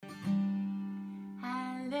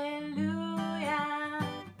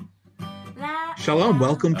Shalom.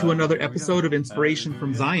 Welcome to another episode of Inspiration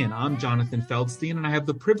from Zion. I'm Jonathan Feldstein, and I have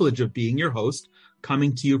the privilege of being your host,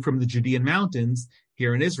 coming to you from the Judean mountains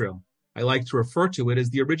here in Israel. I like to refer to it as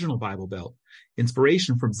the original Bible Belt.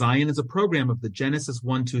 Inspiration from Zion is a program of the Genesis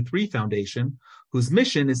 1-2-3 Foundation, whose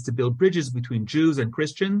mission is to build bridges between Jews and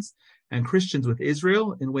Christians with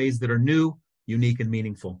Israel in ways that are new, unique, and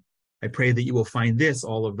meaningful. I pray that you will find this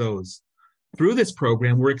all of those. Through this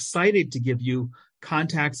program, we're excited to give you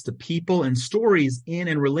contacts to people and stories in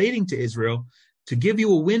and relating to Israel to give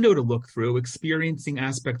you a window to look through, experiencing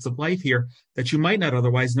aspects of life here that you might not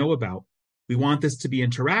otherwise know about. We want this to be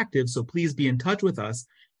interactive, so please be in touch with us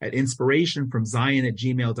at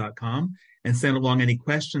inspirationfromzion@gmail.com and send along any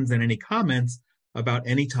questions and any comments about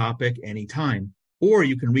any topic anytime. Or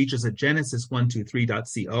you can reach us at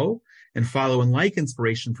genesis123.co and follow and like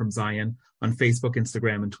Inspiration from Zion on Facebook,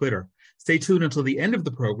 Instagram, and Twitter. Stay tuned until the end of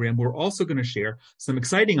the program. We're also going to share some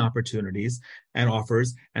exciting opportunities and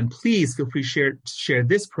offers, and please feel free to share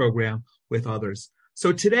this program with others.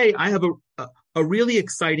 So today I have a really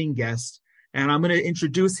exciting guest, and I'm going to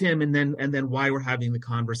introduce him and then why we're having the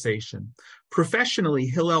conversation. Professionally,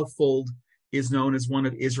 Hillel Fuld is known as one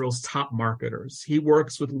of Israel's top marketers. He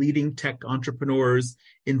works with leading tech entrepreneurs,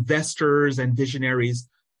 investors, and visionaries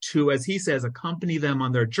to, as he says, accompany them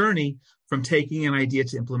on their journey from taking an idea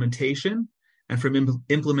to implementation and from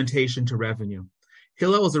implementation to revenue.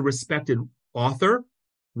 Hillel is a respected author,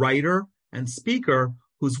 writer, and speaker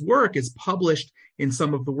whose work is published in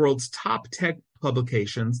some of the world's top tech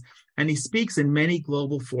publications, and he speaks in many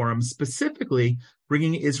global forums, specifically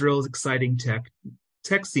bringing Israel's exciting tech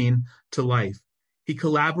scene to life. He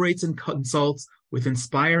collaborates and consults with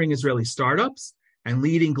inspiring Israeli startups and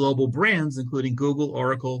leading global brands, including Google,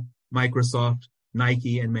 Oracle, Microsoft,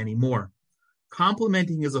 Nike, and many more.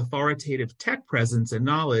 Complementing his authoritative tech presence and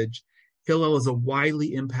knowledge, Hillel is a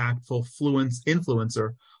widely impactful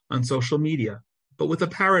influencer on social media, but with a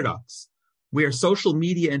paradox, where social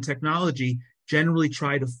media and technology generally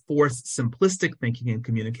try to force simplistic thinking and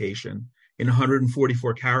communication in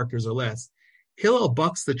 144 characters or less. Hillel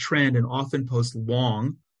bucks the trend and often posts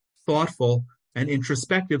long, thoughtful, and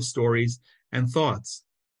introspective stories and thoughts.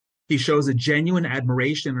 He shows a genuine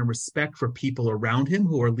admiration and respect for people around him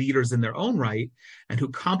who are leaders in their own right and who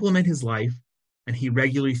complement his life, and he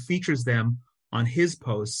regularly features them on his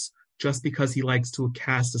posts just because he likes to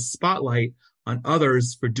cast a spotlight on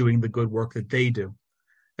others for doing the good work that they do.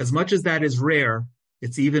 As much as that is rare,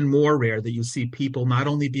 it's even more rare that you see people not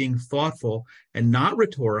only being thoughtful and not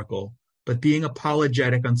rhetorical, but being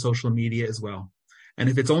apologetic on social media as well. And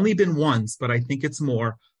if it's only been once, but I think it's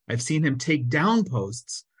more, I've seen him take down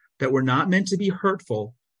posts that were not meant to be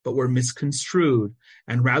hurtful, but were misconstrued.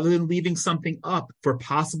 And rather than leaving something up for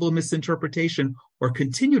possible misinterpretation or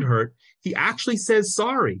continued hurt, he actually says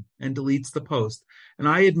sorry and deletes the post. And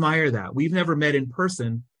I admire that. We've never met in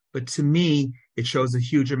person, but to me, it shows a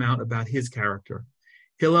huge amount about his character.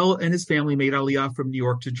 Hillel and his family made Aliyah from New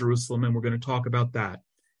York to Jerusalem, and we're going to talk about that.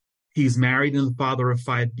 He's married and the father of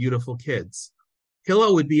 5 beautiful kids.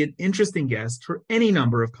 Hillel would be an interesting guest for any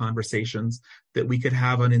number of conversations that we could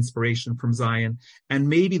have on Inspiration from Zion, and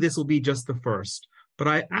maybe this will be just the first. But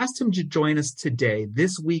I asked him to join us today,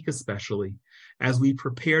 this week especially, as we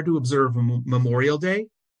prepare to observe Memorial Day,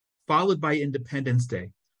 followed by Independence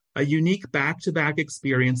Day, a unique back-to-back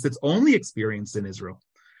experience that's only experienced in Israel.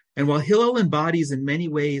 And while Hillel embodies in many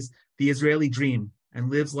ways the Israeli dream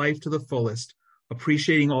and lives life to the fullest,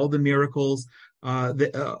 appreciating all the miracles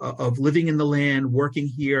of living in the land, working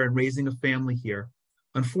here, and raising a family here.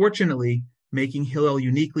 Unfortunately, making Hillel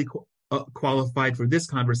uniquely qualified for this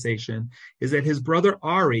conversation is that his brother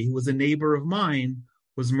Ari, who was a neighbor of mine,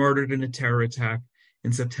 was murdered in a terror attack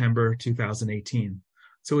in September 2018.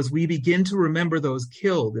 So as we begin to remember those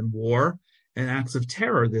killed in war and acts of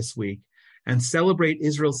terror this week and celebrate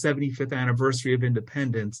Israel's 75th anniversary of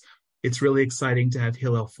independence, it's really exciting to have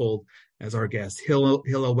Hillel Fuld as our guest. Hillel,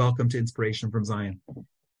 welcome to Inspiration from Zion.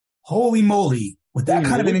 Holy moly. With that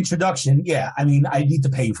kind of an introduction, yeah, I mean, I need to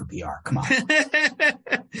pay you for PR. Come on.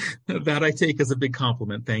 That I take as a big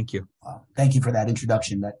compliment. Thank you. Thank you for that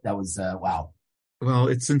introduction. That was, wow. Well,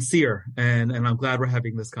 it's sincere, and I'm glad we're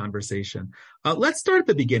having this conversation. Let's start at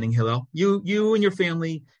the beginning, Hillel. You and your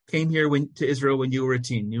family came here to Israel when you were a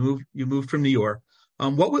teen. You moved from New York.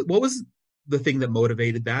 What was the thing that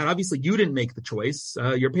motivated that? Obviously, you didn't make the choice.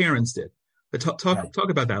 Your parents did. But talk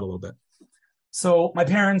about that a little bit. So my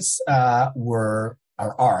parents are,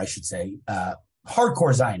 I should say,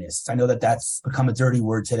 hardcore Zionists. I know that that's become a dirty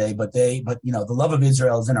word today, but the love of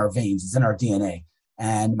Israel is in our veins, it's in our DNA.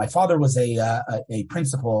 And my father was a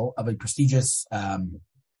principal of a prestigious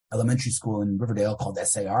elementary school in Riverdale called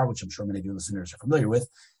SAR, which I'm sure many of your listeners are familiar with.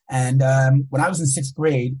 And when I was in sixth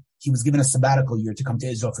grade, he was given a sabbatical year to come to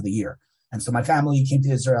Israel for the year. And so my family came to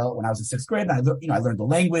Israel when I was in sixth grade, and I learned the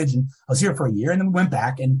language, and I was here for a year, and then we went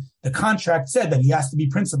back, and the contract said that he has to be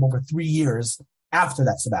principal for 3 years after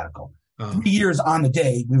that sabbatical. 3 years on the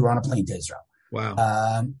day we were on a plane to Israel. Wow.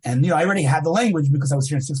 And I already had the language because I was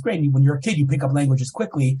here in sixth grade. And when you're a kid, you pick up languages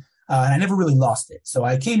quickly, and I never really lost it. So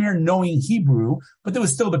I came here knowing Hebrew, but there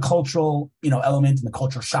was still the cultural, element and the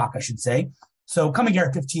cultural shock, I should say. So coming here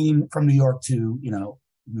at 15 from New York to,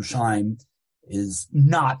 Yerushalayim is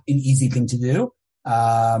not an easy thing to do.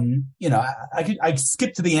 I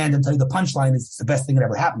skip to the end and tell you the punchline is the best thing that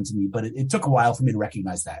ever happened to me, but it took a while for me to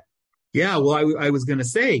recognize that. Yeah, well, I was going to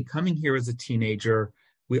say, coming here as a teenager,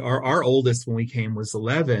 our oldest when we came was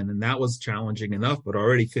 11, and that was challenging enough, but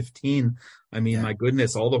already 15. I mean, my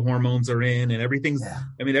goodness, all the hormones are in and everything's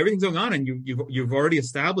going on, and you've already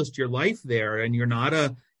established your life there, and you're not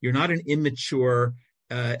an immature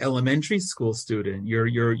elementary school student.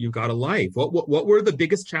 You've got a life. What were the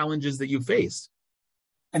biggest challenges that you faced?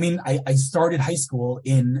 I mean, I started high school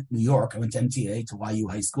in New York. I went to MTA, to YU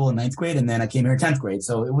High School in 9th grade, and then I came here in 10th grade.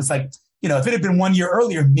 So it was like, if it had been 1 year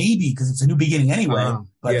earlier, maybe, because it's a new beginning anyway.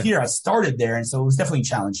 Here I started there, and so it was definitely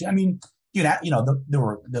challenging. I mean,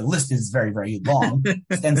 the list is very, very long,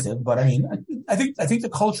 extensive. But I mean, I think the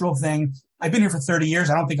cultural thing. I've been here for 30 years.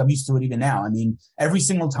 I don't think I'm used to it even now. I mean, every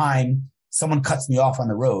single time someone cuts me off on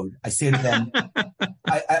the road, I say to them,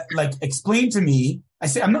 I explain to me. I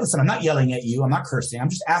say, I'm not yelling at you. I'm not cursing. I'm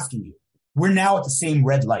just asking you. We're now at the same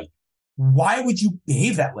red light. Why would you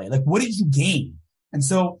behave that way? Like, what did you gain? And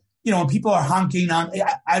so, when people are honking on,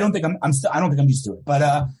 I don't think I don't think I'm used to it. But,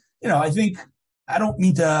 I think I don't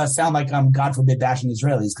mean to sound like I'm, God forbid, bashing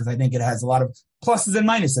Israelis, because I think it has a lot of pluses and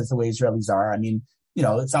minuses the way Israelis are. I mean,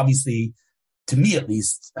 it's obviously, to me at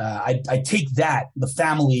least, I take that, the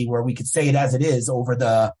family where we could say it as it is, over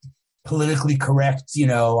the politically correct,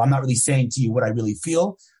 I'm not really saying to you what I really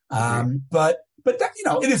feel. But that,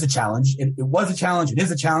 it is a challenge. It was a challenge. It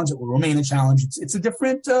is a challenge. It will remain a challenge. It's a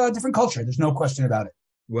different culture. There's no question about it.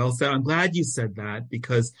 Well said. I'm glad you said that,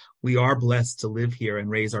 because we are blessed to live here and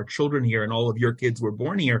raise our children here, and all of your kids were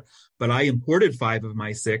born here. But I imported 5 of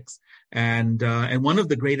my 6. And one of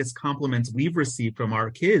the greatest compliments we've received from our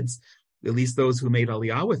kids, at least those who made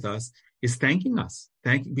Aliyah with us, is thanking us,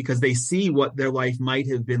 because they see what their life might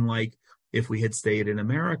have been like if we had stayed in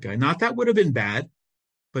America. Not that would have been bad,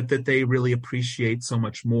 but that they really appreciate so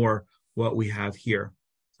much more what we have here.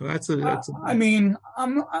 So I mean,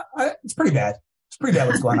 it's pretty bad. It's pretty bad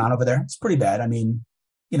what's going on over there. It's pretty bad. I mean,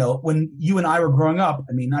 when you and I were growing up,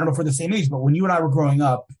 I mean, I don't know if we're the same age, but when you and I were growing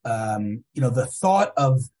up, the thought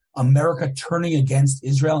of America turning against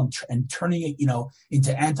Israel and turning it,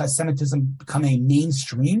 into anti-Semitism becoming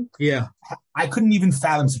mainstream. Yeah. I couldn't even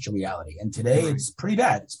fathom such a reality. And today it's pretty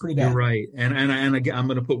bad. It's pretty bad. You're right. And again, I'm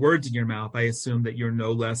going to put words in your mouth. I assume that you're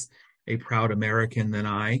no less a proud American than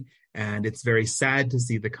I. And it's very sad to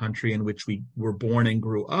see the country in which we were born and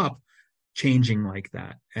grew up changing like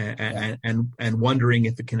that, and wondering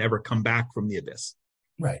if it can ever come back from the abyss.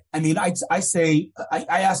 Right. I mean, I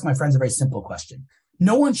ask my friends a very simple question.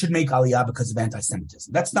 No one should make Aliyah because of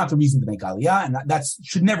anti-Semitism. That's not the reason to make Aliyah, and that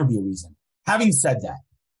should never be a reason. Having said that,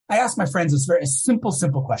 I ask my friends a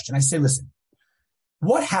simple question. I say, listen,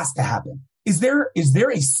 what has to happen? Is there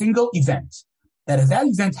a single event that if that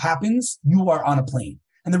event happens, you are on a plane?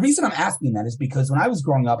 And the reason I'm asking that is because when I was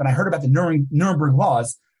growing up and I heard about the Nuremberg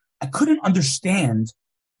laws, I couldn't understand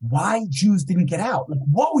why Jews didn't get out. Like,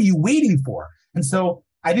 what were you waiting for? And so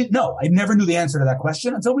I didn't know. I never knew the answer to that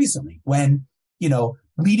question until recently, when,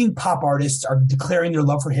 leading pop artists are declaring their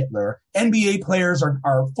love for Hitler. NBA players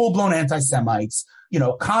are full-blown anti-Semites.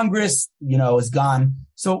 Congress, is gone.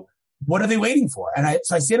 So what are they waiting for? And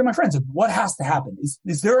so I say to my friends, what has to happen?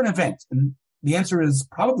 Is there an event? And the answer is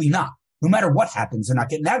probably not. No matter what happens, they're not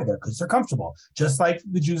getting out of there because they're comfortable. Just like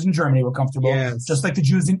the Jews in Germany were comfortable. Yes. Just like the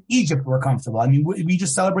Jews in Egypt were comfortable. I mean, we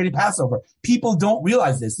just celebrated Passover. People don't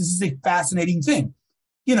realize this. This is a fascinating thing.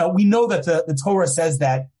 We know that the Torah says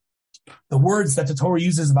that the words that the Torah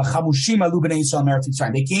uses about chamushim alu b'nei Yisrael me'eretz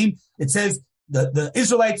Mitzrayim. They came, it says the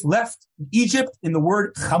Israelites left Egypt in the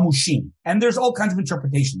word chamushim. And there's all kinds of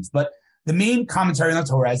interpretations. But the main commentary on the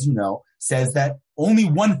Torah, as you know, says that only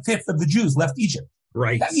 1/5 of the Jews left Egypt.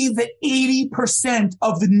 Right. That means that 80%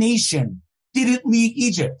 of the nation didn't leave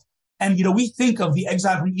Egypt. And, we think of the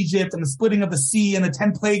exile from Egypt and the splitting of the sea and the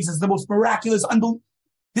 10 plagues as the most miraculous,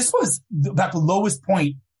 This was about the lowest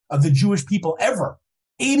point of the Jewish people ever.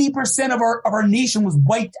 80% of our nation was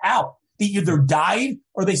wiped out. They either died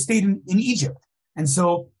or they stayed in Egypt. And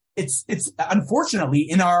so it's unfortunately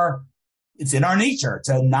it's in our nature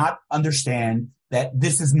to not understand that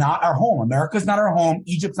this is not our home. America's not our home.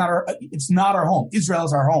 Egypt's it's not our home. Israel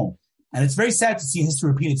is our home. And it's very sad to see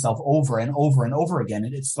history repeat itself over and over and over again.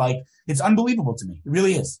 And it's unbelievable to me. It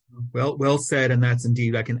really is. Well said. And that's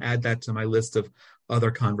indeed, I can add that to my list of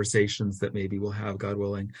other conversations that maybe we'll have, God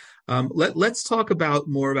willing. Let's talk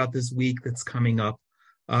more about this week that's coming up.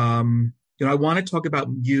 I want to talk about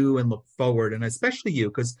you and look forward, and especially you,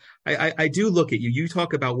 because I do look at you. You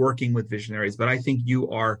talk about working with visionaries, but I think you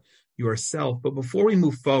are yourself. But before we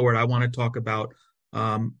move forward, I want to talk about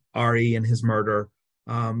Ari and his murder.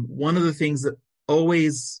 One of the things that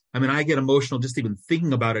I get emotional just even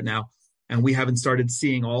thinking about it now, and we haven't started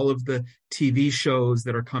seeing all of the TV shows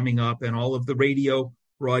that are coming up and all of the radio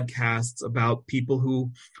broadcasts about people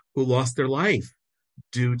who lost their life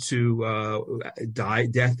due to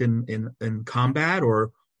death in combat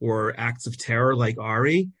or acts of terror like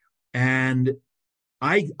Ari. And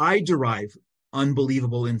I derive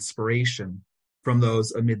unbelievable inspiration from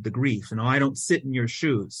those amid the grief. I don't sit in your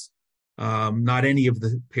shoes, not any of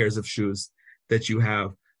the pairs of shoes that you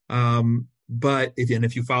have. But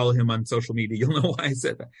if you follow him on social media, you'll know why I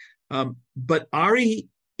said that. But Ari,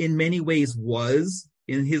 in many ways, was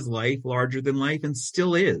in his life larger than life and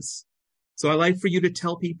still is. So I'd like for you to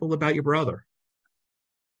tell people about your brother.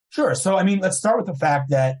 Sure. So, let's start with the fact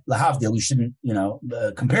that Lahavdil, we shouldn't,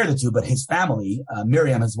 compare the two, but his family,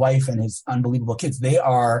 Miriam, his wife, and his unbelievable kids, they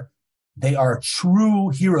are true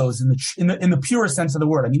heroes in the purest sense of the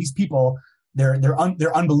word. These people, they're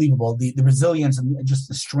unbelievable. The resilience and just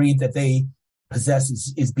the strength that they possess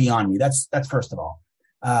is beyond me. That's first of all.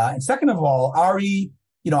 And second of all, Ari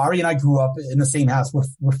and I grew up in the same house.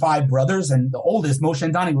 We're five brothers, and the oldest, Moshe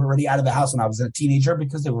and Donnie, were already out of the house when I was a teenager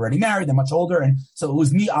because they were already married. They're much older, and so it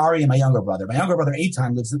was me, Ari, and my younger brother. My younger brother,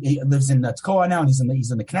 Eitan, lives in Tekoa now, and he's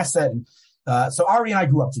in the Knesset. And so Ari and I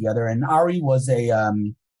grew up together, and Ari was a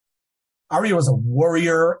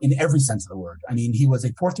warrior in every sense of the word. He was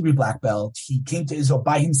a fourth-degree black belt. He came to Israel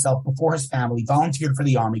by himself before his family, volunteered for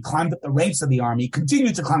the army, climbed up the ranks of the army,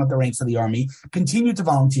 continued to climb up the ranks of the army, continued to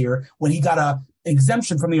volunteer. When he got an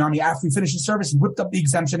exemption from the army after he finished his service, he whipped up the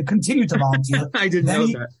exemption and continued to volunteer. I didn't know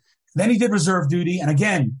that. Then he did reserve duty, and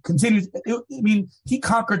again continued. He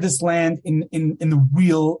conquered this land in the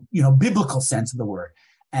real, biblical sense of the word.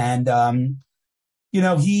 And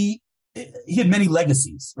he had many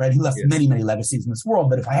legacies, right? He left many, many legacies in this world.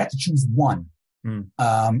 But if I had to choose one, and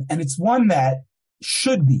it's one that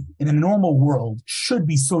should be, in a normal world, should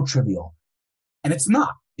be so trivial. And it's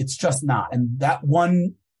not. It's just not. And that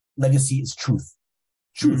one legacy is truth.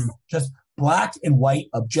 Truth. Just black and white,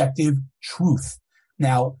 objective truth.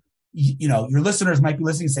 Now, your listeners might be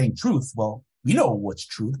listening saying truth. Well, we know what's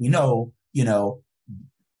truth. We know,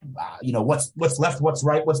 what's left, what's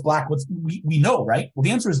right, what's black, we know, right? Well,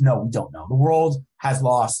 the answer is no, we don't know. The world has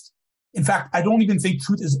lost. In fact, I don't even think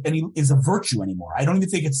truth is a virtue anymore. I don't even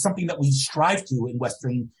think it's something that we strive to in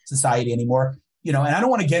Western society anymore. And I don't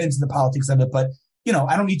want to get into the politics of it, but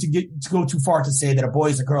I don't need to go too far to say that a boy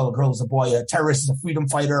is a girl is a boy, a terrorist is a freedom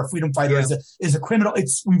fighter is a criminal.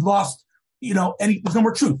 We've lost, there's no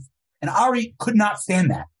more truth. And Ari could not stand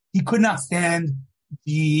that. He could not stand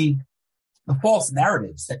the false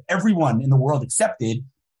narratives that everyone in the world accepted,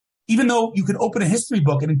 even though you can open a history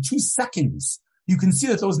book and in 2 seconds, you can see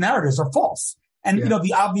that those narratives are false. And,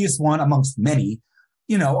 the obvious one amongst many,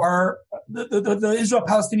 are the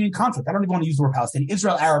Israel-Palestinian conflict. I don't even want to use the word Palestinian,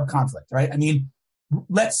 Israel-Arab conflict, right?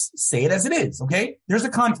 Let's say it as it is, okay? There's a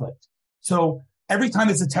conflict. So every time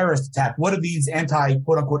it's a terrorist attack, what do these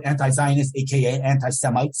quote-unquote anti-Zionists, aka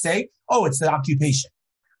anti-Semites say? Oh, it's the occupation.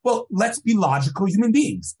 Well, let's be logical human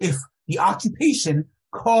beings. If the occupation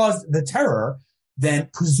caused the terror, then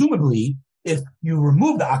presumably, if you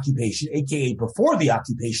remove the occupation, aka before the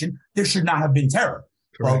occupation, there should not have been terror.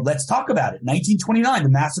 Correct. Well, let's talk about it. 1929, the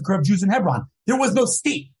massacre of Jews in Hebron. There was no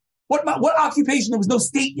state. What occupation? There was no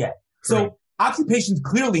state yet. So occupation is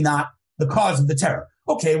clearly not the cause of the terror.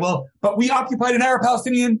 Okay, well, but we occupied an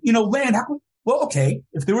Arab-Palestinian, land. Well, okay,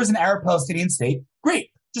 if there was an Arab-Palestinian state, great.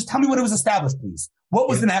 Just tell me when it was established, please. What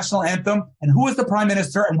was the national anthem, and who was the prime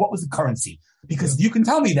minister, and what was the currency? Because if you can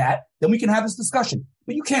tell me that, then we can have this discussion.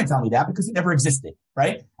 But you can't tell me that because it never existed,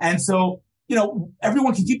 right? And so,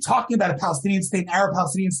 everyone can keep talking about a Palestinian state, an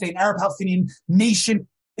Arab-Palestinian state, an Arab-Palestinian nation.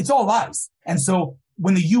 It's all lies. And so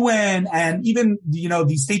when the UN and even,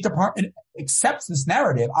 the State Department accepts this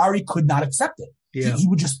narrative, Ari could not accept it. Yeah. He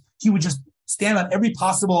would just stand on every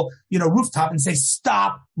possible, rooftop and say,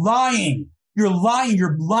 stop lying. You're lying.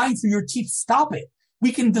 You're lying through your teeth. Stop it.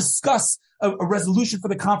 We can discuss a resolution for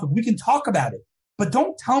the conflict. We can talk about it. But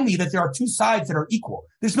don't tell me that there are two sides that are equal.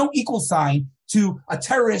 There's no equal sign to a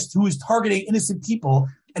terrorist who is targeting innocent people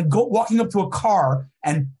and walking up to a car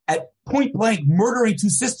and at point blank murdering two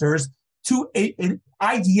sisters, to an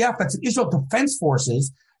IDF, that's an Israel Defense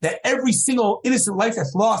Forces, that every single innocent life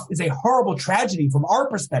that's lost is a horrible tragedy from our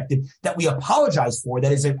perspective that we apologize for.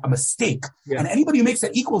 That is a mistake. Yeah. And anybody who makes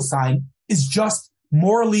that equal sign is just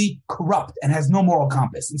morally corrupt and has no moral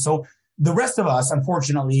compass. And so the rest of us,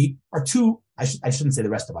 unfortunately, are I shouldn't say the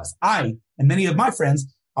rest of us. I and many of my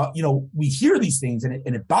friends, we hear these things and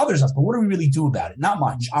it bothers us, but what do we really do about it? Not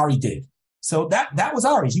much. Ari did. So that was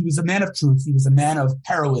Ari. He was a man of truth. He was a man of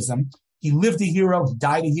heroism. He lived a hero. He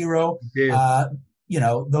died a hero.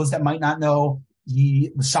 Those that might not know,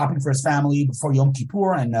 he was shopping for his family before Yom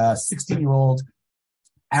Kippur, and a 16-year-old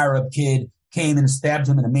Arab kid came and stabbed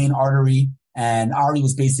him in the main artery. And Ari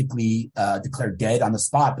was basically declared dead on the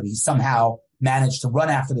spot, but he somehow managed to run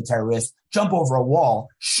after the terrorist, jump over a wall,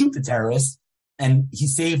 shoot the terrorist, and he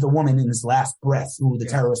saved a woman in his last breath who the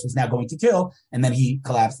terrorist was now going to kill, and then he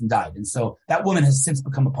collapsed and died. And so that woman has since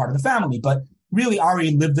become a part of the family. But really,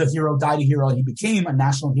 Ari lived a hero, died a hero, and he became a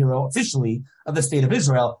national hero officially of the state of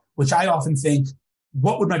Israel, which I often think,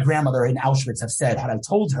 what would my grandmother in Auschwitz have said had I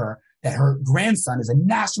told her that her grandson is a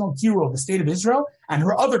national hero of the state of Israel and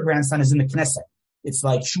her other grandson is in the Knesset? It's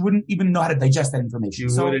like she wouldn't even know how to digest that information.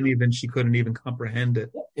 She couldn't even comprehend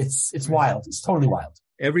it. It's wild. It's totally wild.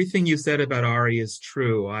 Everything you said about Ari is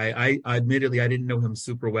true. I admittedly, I didn't know him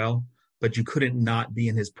super well, but you couldn't not be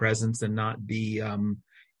in his presence and not be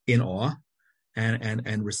in awe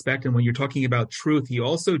and respect. And when you're talking about truth, he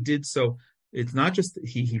also did so. It's not just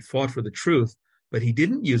he fought for the truth, but he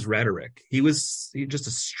didn't use rhetoric. He just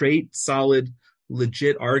a straight, solid,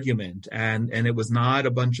 legit argument. And it was not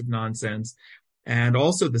a bunch of nonsense. And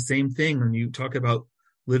also the same thing when you talk about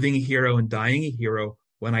living a hero and dying a hero.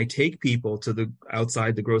 When I take people to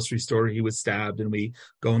outside the grocery store, he was stabbed, and we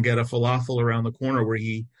go and get a falafel around the corner where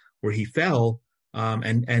he fell.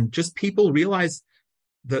 And just people realize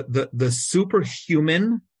the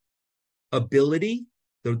superhuman ability,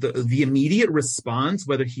 the immediate response,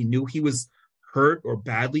 whether he knew he was hurt or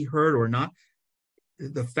badly hurt or not.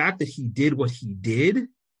 The fact that he did what he did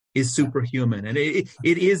is superhuman, and it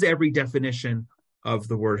is every definition of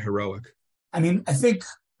the word heroic. I mean, I think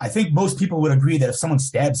most people would agree that if someone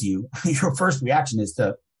stabs you, your first reaction is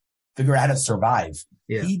to figure out how to survive.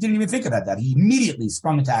 Yeah. He didn't even think about that. He immediately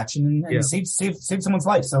sprung into action and saved someone's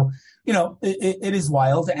life. So, it is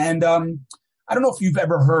wild. And I don't know if you've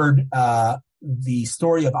ever heard the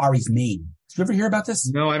story of Ari's name. Did you ever hear about this?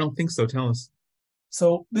 No, I don't think so. Tell us.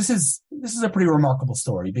 So this is a pretty remarkable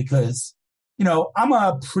story because, I'm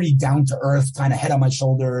a pretty down-to-earth, kind of head on my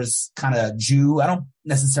shoulders kind of Jew. I don't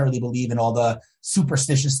necessarily believe in all the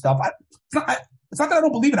superstitious stuff. It's not that I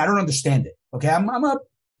don't believe it. I don't understand it. Okay. I'm a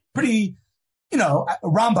pretty, a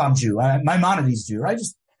Rambam Jew, a Maimonides Jew. I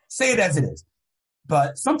just say it as it is.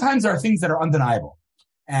 But sometimes there are things that are undeniable.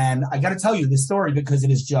 And I got to tell you this story because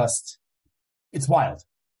it's wild.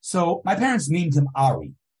 So my parents named him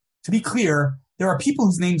Ari. To be clear, there are people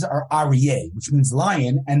whose names are Aryeh, which means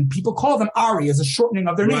lion, and people call them Ari as a shortening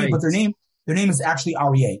of their name, but their name is actually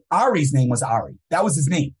Aryeh. Ari's name was Ari. That was his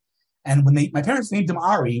name. And when my parents named him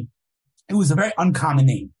Ari, it was a very uncommon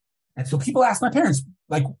name. And so people asked my parents,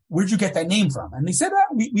 like, where'd you get that name from? And they said,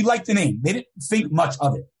 we liked the name. They didn't think much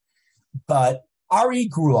of it. But Ari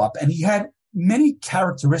grew up and he had many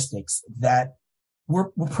characteristics that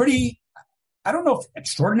were pretty, I don't know if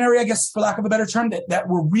extraordinary, I guess, for lack of a better term, that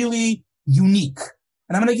were really unique.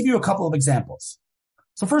 And I'm going to give you a couple of examples.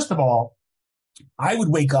 So first of all, I would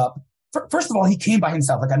wake up. First of all, he came by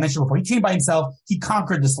himself. Like I mentioned before, he came by himself. He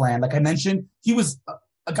conquered this land. Like I mentioned, he was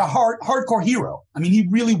like a hardcore hero. I mean, he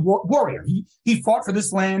really warrior. He fought for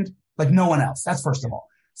this land like no one else. That's first of all.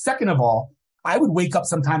 Second of all, I would wake up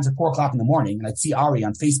sometimes at 4:00 in the morning and I'd see Ari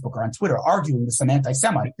on Facebook or on Twitter arguing with some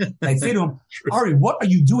anti-Semite. And I'd say to him, Ari, what are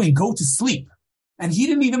you doing? Go to sleep. And he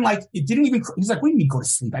didn't even he's like, what do you mean go to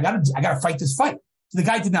sleep? I gotta fight this fight. So the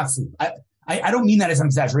guy did not sleep. I don't mean that as an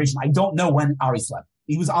exaggeration. I don't know when Ari slept.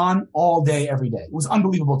 He was on all day, every day. It was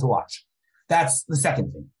unbelievable to watch. That's the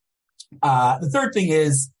second thing. The third thing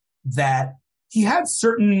is that he had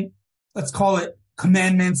certain, let's call it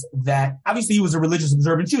commandments that obviously he was a religious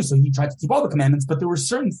observant Jew. So he tried to keep all the commandments, but there were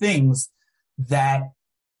certain things that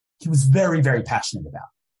he was very, very passionate about.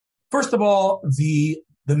 First of all, the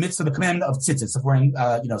mitzvah, the commandment of tzitzis, of wearing,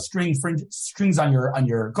 strings on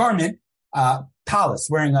your garment, talis,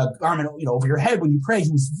 wearing a garment, over your head when you pray.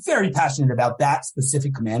 He was very passionate about that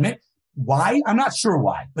specific commandment. Why? I'm not sure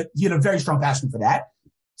why, but he had a very strong passion for that.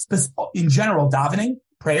 In general, davening,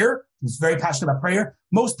 prayer. He was very passionate about prayer.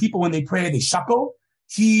 Most people, when they pray, they shuckle.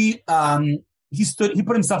 He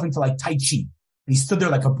put himself into like Tai Chi, and he stood there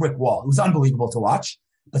like a brick wall. It was unbelievable to watch.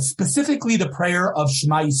 But specifically the prayer of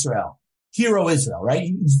Shema Yisrael, Hear, O Israel, right?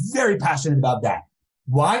 He was very passionate about that.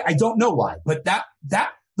 Why? I don't know why, but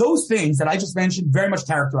those things that I just mentioned very much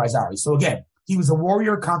characterize Ari. So again, he was a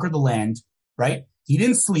warrior, conquered the land, right? He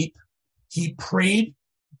didn't sleep. He prayed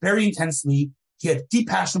very intensely. He had deep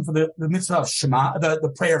passion for the mitzvah of Shema,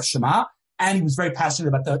 the prayer of Shema, and he was very passionate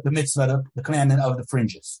about the mitzvah, the commandment of the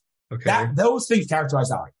fringes. Okay. Those things characterize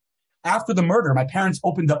Ari. After the murder, my parents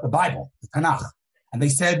opened up the Bible, the Tanakh, and they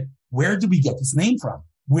said, where did we get this name from?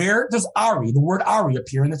 Where does Ari, the word Ari,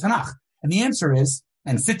 appear in the Tanakh? And the answer is,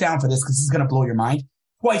 and sit down for this because this is going to blow your mind,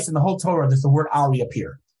 twice in the whole Torah does the word Ari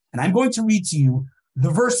appear. And I'm going to read to you the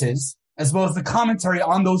verses as well as the commentary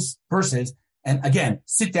on those verses. And again,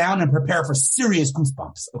 sit down and prepare for serious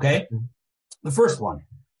goosebumps, okay? Mm-hmm. The first one,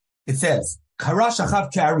 it says, Karash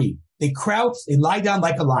achav ke'ari. They crouch, they lie down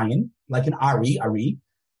like a lion, like an Ari,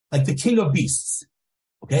 like the king of beasts.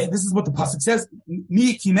 Okay, this is what the pasuk says.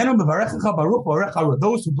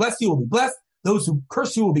 Those who bless you will be blessed. Those who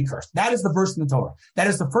curse you will be cursed. That is the verse in the Torah. That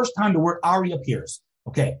is the first time the word Ari appears.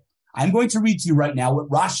 Okay, I'm going to read to you right now what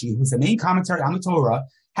Rashi, who's the main commentary on the Torah,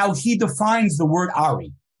 how he defines the word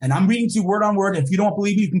Ari. And I'm reading to you word on word. If you don't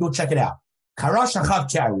believe me, you can go check it out. Karash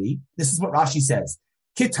achav ke'ari. This is what Rashi says.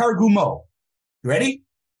 Kitargumo. You ready?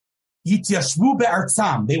 Yityashvu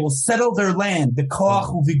be'artzam. They will settle their land.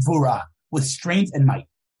 Bekoach uvigvura. With strength and might.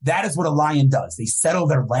 That is what a lion does. They settle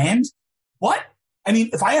their land. What? I mean,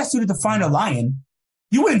 if I asked you to define a lion,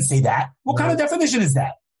 you wouldn't say that. What kind of definition is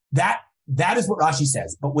that? That is what Rashi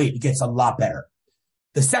says. But wait, it gets a lot better.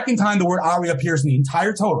 The second time the word Ari appears in the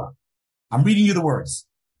entire Torah, I'm reading you the words.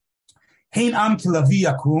 Hein am kilavi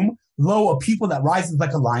yakum, lo, a people that rises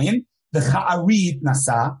like a lion. The cha'ari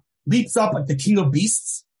nasa, leaps up like the king of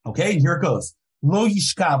beasts. Okay, and here it goes. Lo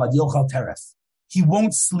yishkav ad yochal teref. He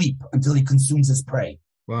won't sleep until he consumes his prey.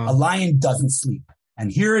 Wow. A lion doesn't sleep.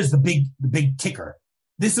 And here is the big kicker.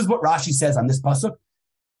 This is what Rashi says on this pasuk.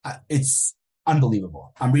 It's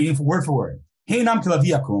unbelievable. I'm reading word for word. Heinam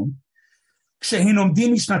kilaviakum. When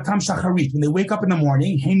they wake up in the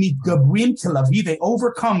morning, they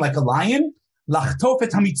overcome like a lion,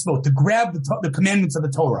 to grab the commandments of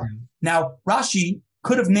the Torah. Now, Rashi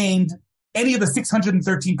could have named any of the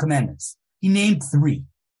 613 commandments. He named 3.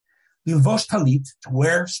 Lilvosh talit, to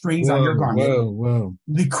wear strings on your garment.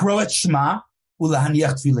 Likro et shema,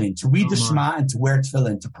 ulahaniach tefillin, to read the shema and to wear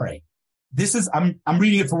tefillin, to pray. This is, I'm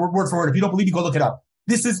reading it for word. If you don't believe me, go look it up.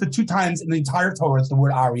 This is the 2 times in the entire Torah that the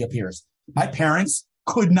word Ari appears. My parents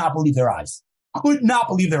could not believe their eyes.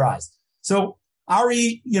 So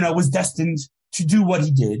Ari, was destined to do what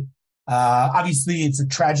he did. Obviously it's a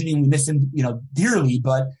tragedy and we miss him, dearly,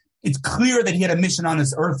 but it's clear that he had a mission on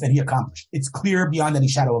this earth that he accomplished. It's clear beyond any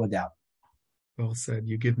shadow of a doubt. Well said.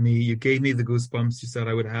 You gave me the goosebumps you said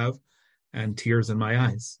I would have, and tears in my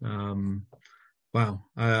eyes. Wow.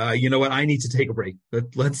 You know what? I need to take a break.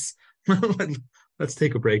 Let's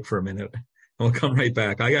take a break for a minute. I'll come right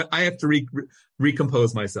back. I have to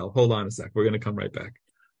recompose myself. Hold on a sec. We're going to come right back.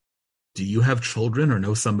 Do you have children or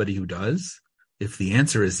know somebody who does? If the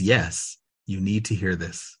answer is yes, you need to hear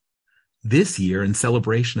this. This year, in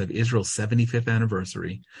celebration of Israel's 75th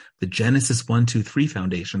anniversary, the Genesis 123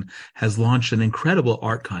 Foundation has launched an incredible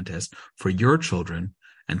art contest for your children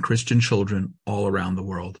and Christian children all around the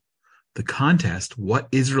world. The contest, What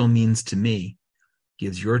Israel Means to Me,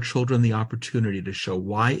 gives your children the opportunity to show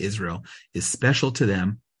why Israel is special to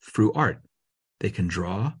them through art. They can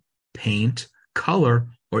draw, paint, color,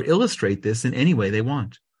 or illustrate this in any way they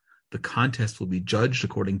want. The contest will be judged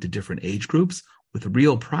according to different age groups, with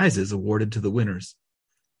real prizes awarded to the winners.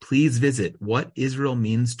 Please visit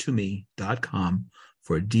whatisraelmeanstome.com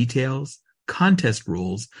for details, contest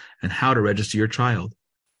rules, and how to register your child.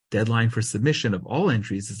 Deadline for submission of all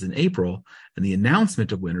entries is in April, and the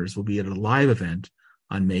announcement of winners will be at a live event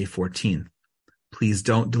on May 14th. Please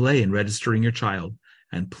don't delay in registering your child,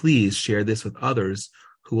 and please share this with others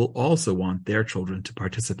who will also want their children to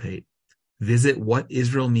participate. Visit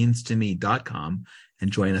whatisraelmeanstome.com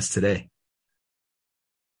and join us today.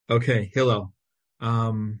 Okay, Hillel.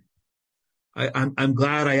 I'm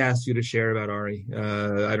glad I asked you to share about Ari.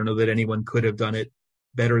 I don't know that anyone could have done it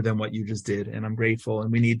better than what you just did, and I'm grateful.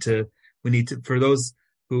 And we need to for those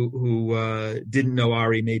who didn't know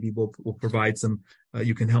Ari, maybe we'll provide some.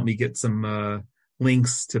 You can help me get some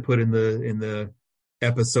links to put in the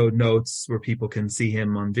episode notes where people can see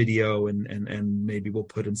him on video, and maybe we'll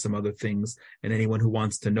put in some other things. And anyone who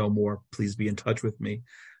wants to know more, please be in touch with me.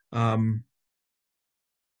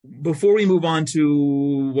 Before we move on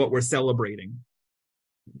to what we're celebrating,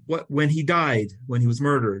 when he died, when he was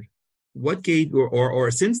murdered, what gave,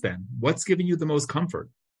 or since then, what's given you the most comfort?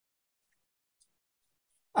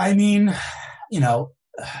 I mean, you know,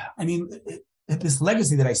 I mean, this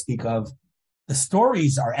legacy that I speak of, the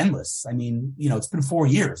stories are endless. I mean, it's been 4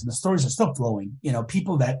 years and the stories are still flowing.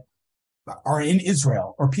 People that are in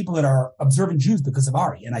Israel or people that are observant Jews because of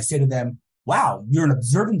Ari. And I say to them, wow, you're an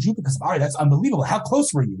observant Jew because of Ari. That's unbelievable. How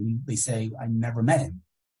close were you? And they say, I never met him.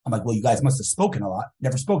 I'm like, well, you guys must have spoken a lot.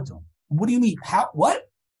 Never spoke to him. What do you mean? What?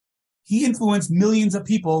 He influenced millions of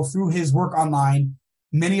people through his work online,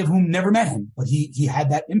 many of whom never met him, but he had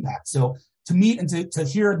that impact. So to meet and to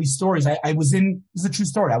hear these stories, I was this is a true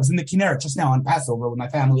story. I was in the Kinneret just now on Passover with my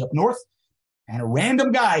family up north, and a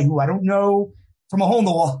random guy who I don't know from a hole in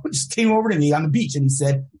the wall just came over to me on the beach, and he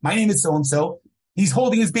said, my name is so-and-so. He's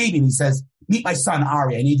holding his baby, and he says, meet my son,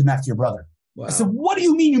 Ari. I named him after your brother. Wow. I said, what do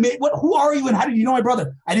you mean you made, who are you and how did you know my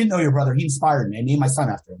brother? I didn't know your brother. He inspired me. I named my son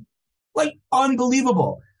after him. Like,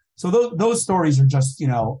 unbelievable. So those stories are just,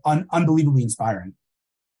 unbelievably inspiring.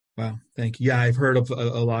 Wow. Thank you. Yeah, I've heard of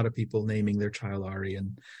a lot of people naming their child Ari,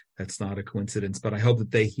 and that's not a coincidence, but I hope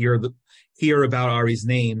that they hear about Ari's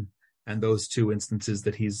name and those two instances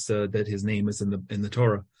that that his name is in the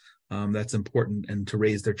Torah. That's important, and to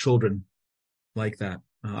raise their children like that.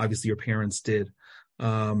 Obviously your parents did.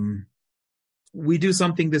 We do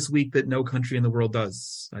something this week that no country in the world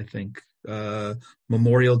does, I think.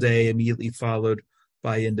 Memorial Day immediately followed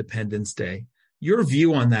by Independence Day. Your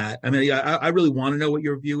view on that, I mean, I really want to know what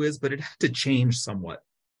your view is, but it had to change somewhat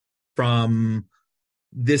from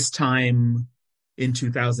this time in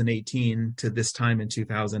 2018 to this time in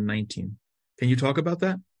 2019. Can you talk about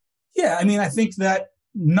that? Yeah, I mean, I think that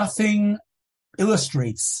nothing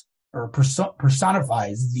illustrates or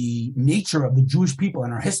personifies the nature of the Jewish people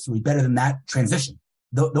in our history better than that transition.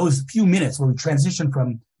 Those few minutes where we transition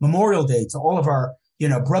from Memorial Day to all of our,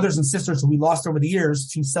 brothers and sisters who we lost over the years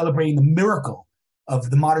to celebrating the miracle of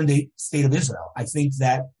the modern day state of Israel. I think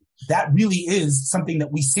that really is something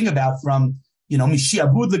that we sing about from,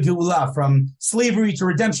 Mishiabud leGeulah, from slavery to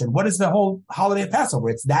redemption. What is the whole holiday of Passover?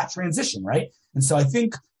 It's that transition, right? And so I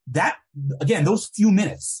think that, again, those few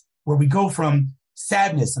minutes where we go from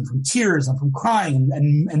sadness and from tears and from crying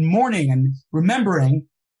and mourning and remembering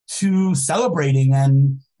to celebrating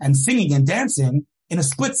and singing and dancing in a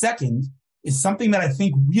split second is something that I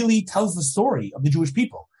think really tells the story of the Jewish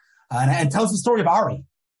people and tells the story of Ari,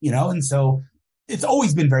 and so it's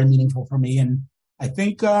always been very meaningful for me. And I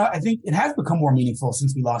think it has become more meaningful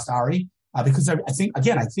since we lost Ari because I think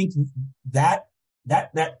that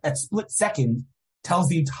split second tells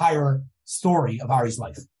the entire story of Ari's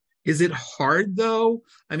life. Is it hard though?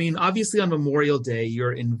 I mean, obviously on Memorial Day,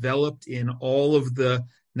 you're enveloped in all of the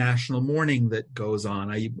national mourning that goes on.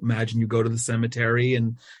 I imagine you go to the cemetery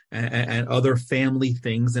and other family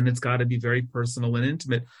things, and it's got to be very personal and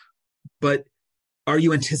intimate. But are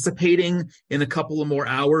you anticipating in a couple of more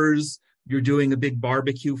hours you're doing a big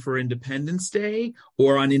barbecue for Independence Day?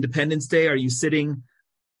 Or on Independence Day, are you sitting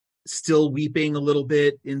still weeping a little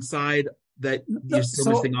bit inside that you're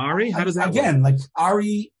still missing Ari? How does that again, work? Like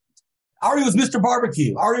Ari was Mr.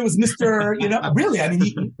 Barbecue. Ari was Mr. Really. I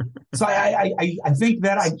mean, so I think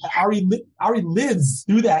that Ari lives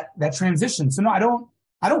through that transition. So no, I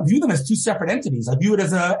don't view them as two separate entities. I view it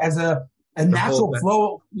as a natural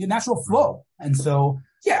flow. And so,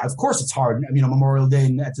 yeah, of course it's hard. Memorial Day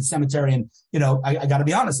at the cemetery, and I got to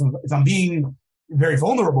be honest. If I'm being very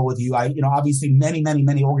vulnerable with you, obviously many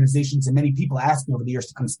organizations and many people ask me over the years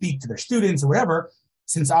to come speak to their students or whatever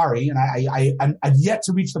since Ari, and I've yet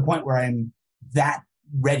to reach the point where I'm that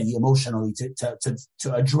ready emotionally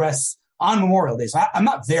to address on Memorial Day. So I'm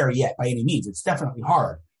not there yet by any means. It's definitely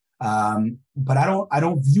hard. But I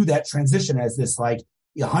don't view that transition as this like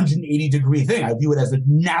 180-degree thing. I view it as a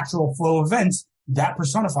natural flow of events that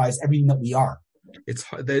personifies everything that we are.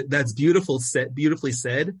 That's beautifully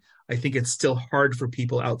said. I think it's still hard for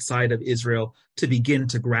people outside of Israel to begin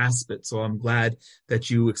to grasp it. So I'm glad that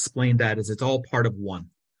you explained that as it's all part of one,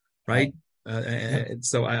 right?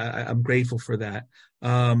 So I'm grateful for that.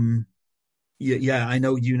 Yeah, I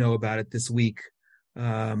know you know about it this week.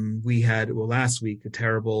 We had, last week,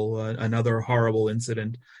 another horrible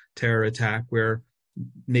incident, terror attack, where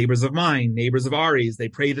neighbors of Ari's, they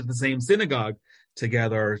prayed at the same synagogue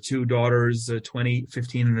together, two daughters,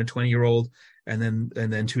 15 and a 20-year-old, and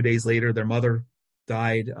then 2 days later, their mother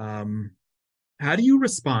died. How do you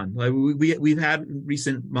respond? Like we've had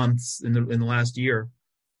recent months in the last year,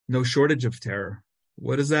 no shortage of terror.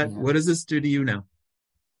 What does that? Yeah. What does this do to you now?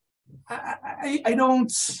 I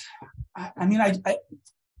don't. I mean,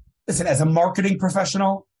 listen. As a marketing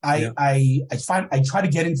professional, I try to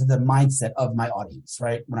get into the mindset of my audience,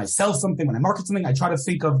 right? When I sell something, when I market something, I try to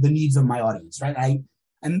think of the needs of my audience, right?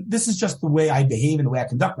 And this is just the way I behave and the way I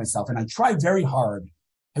conduct myself. And I try very hard.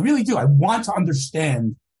 I really do. I want to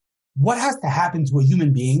understand what has to happen to a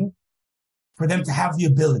human being for them to have the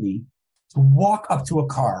ability to walk up to a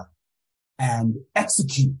car and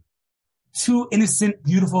execute two innocent,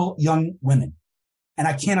 beautiful young women. And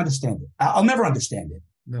I can't understand it. I'll never understand it.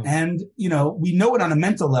 No. And, we know it on a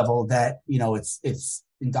mental level that, it's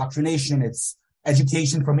indoctrination, it's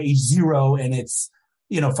education from age 0, and it's,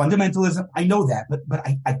 fundamentalism. I know that, but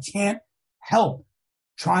I can't help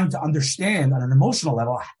trying to understand on an emotional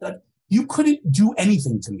level. You couldn't do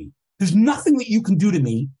anything to me. There's nothing that you can do to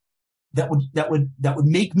me that would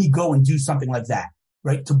make me go and do something like that,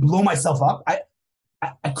 right? To blow myself up.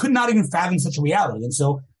 I could not even fathom such a reality. And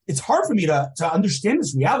so it's hard for me to understand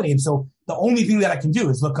this reality. And so the only thing that I can do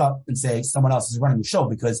is look up and say someone else is running the show,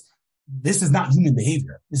 because this is not human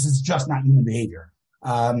behavior. This is just not human behavior.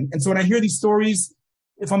 And so when I hear these stories,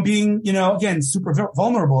 if I'm being, again, super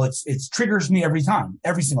vulnerable, it triggers me every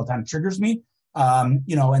single time it triggers me.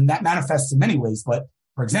 And that manifests in many ways. But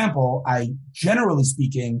for example, I, generally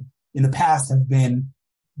speaking, in the past have been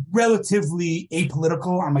relatively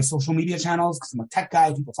apolitical on my social media channels because I'm a tech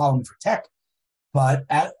guy. People follow me for tech. But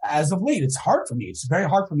as of late, it's hard for me. It's very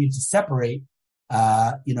hard for me to separate,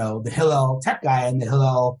 the Hillel tech guy and the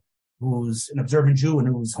Hillel who's an observant Jew and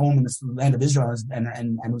who's home in the land of Israel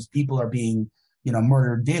and whose people are being,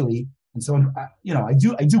 murdered daily. And so, I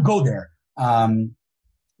do go there.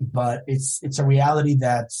 But it's a reality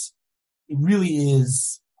that it really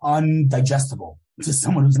is undigestible to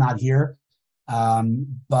someone who's not here.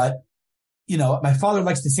 But my father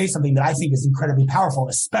likes to say something that I think is incredibly powerful,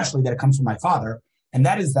 especially that it comes from my father. And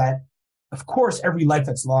that is that, of course, every life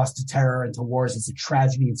that's lost to terror and to wars is a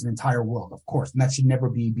tragedy. It's an entire world, of course, and that should never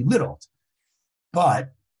be belittled.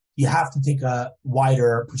 But you have to take a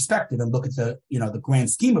wider perspective and look at the grand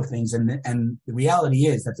scheme of things. And the reality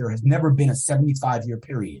is that there has never been a 75-year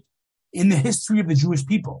period in the history of the Jewish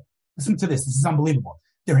people. Listen to this. This is unbelievable.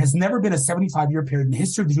 There has never been a 75-year period in the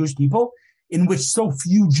history of the Jewish people in which so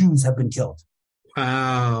few Jews have been killed.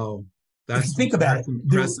 Wow. That's think about it.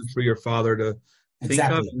 Impressive for your father to think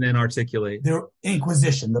of and then articulate. The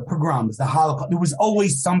Inquisition, the pogroms, the Holocaust, there was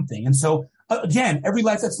always something. And so, again, every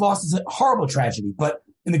life that's lost is a horrible tragedy. But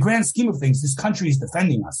in the grand scheme of things, this country is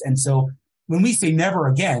defending us. And so when we say never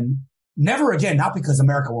again, not because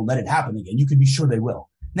America won't let it happen again. You can be sure they will.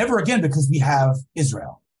 Never again because we have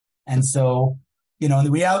Israel. And so, and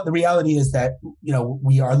the reality is that,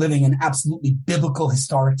 we are living in absolutely biblical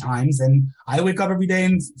historic times. And I wake up every day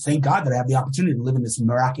and thank God that I have the opportunity to live in this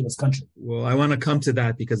miraculous country. Well, I want to come to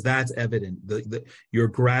that because that's evident. Your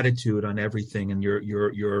gratitude on everything and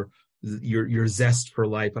your zest for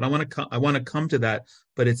life. And I want to come to that.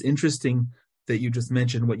 But it's interesting that you just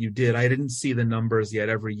mentioned what you did. I didn't see the numbers yet.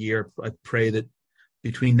 Every year, I pray that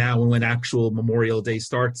between now and when actual Memorial Day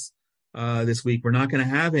starts this week, we're not going to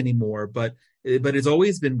have any more. But it's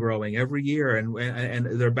always been growing every year, and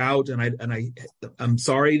they're about. And I'm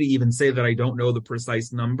sorry to even say that I don't know the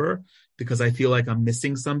precise number because I feel like I'm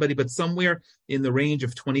missing somebody. But somewhere in the range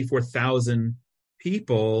of 24,000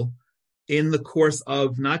 people in the course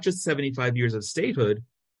of not just 75 years of statehood,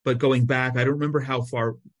 but going back. I don't remember how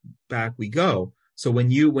far back we go. So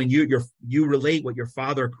when you relate what your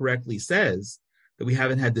father correctly says, that we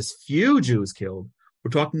haven't had this few Jews killed,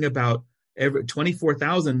 we're talking about every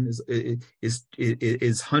 24,000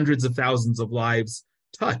 is hundreds of thousands of lives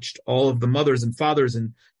touched, all of the mothers and fathers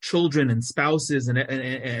and children and spouses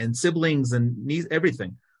and siblings and nieces,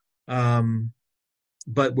 everything.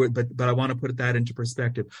 But I want to put that into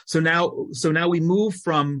perspective. So now we move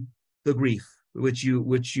from the grief, which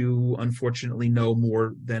you unfortunately know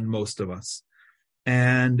more than most of us,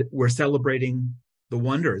 and we're celebrating the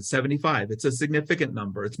wonder. It's 75. It's a significant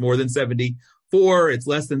number. It's more than 74. It's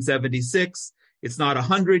less than 76. It's not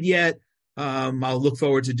 100 yet. I'll look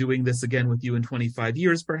forward to doing this again with you in 25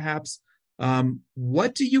 years, perhaps.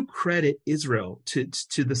 What do you credit Israel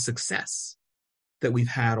to the success that we've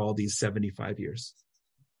had all these 75 years?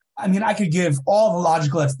 I mean, I could give all the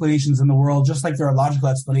logical explanations in the world, just like there are logical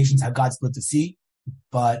explanations how God split the sea.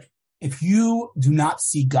 But if you do not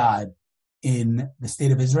see God in the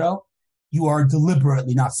state of Israel, you are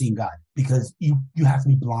deliberately not seeing God because you have to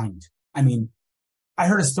be blind. I mean, I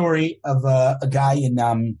heard a story of a guy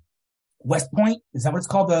in West Point. Is that what it's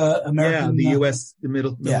called? The American, the U.S. the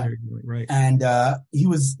military, right? And he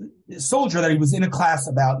was a soldier that he was in a class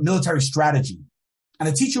about military strategy, and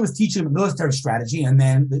the teacher was teaching him military strategy. And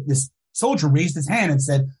then this soldier raised his hand and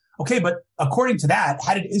said, "Okay, but according to that,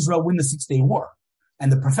 how did Israel win the 6-Day War?"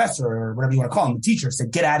 And the professor, or whatever you want to call him, the teacher,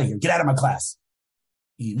 said, "Get out of here. Get out of my class."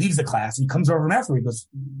 He leaves the class. He comes over to him after. He goes,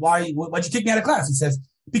 why'd you kick me out of class? He says,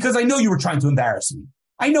 "Because I know you were trying to embarrass me.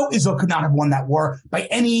 I know Israel could not have won that war by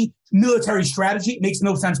any military strategy. It makes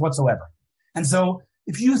no sense whatsoever." And so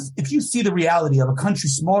if you see the reality of a country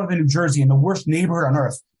smaller than New Jersey in the worst neighborhood on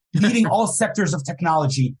earth, leading all sectors of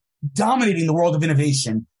technology, dominating the world of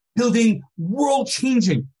innovation, building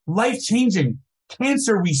world-changing, life-changing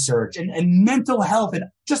cancer research and mental health and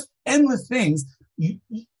just endless things, you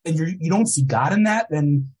don't see God in that,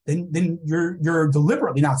 then you're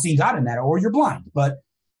deliberately not seeing God in that, or you're blind. But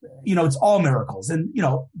it's all miracles. And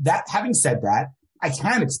that, having said that, I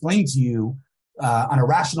can explain to you on a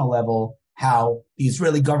rational level how the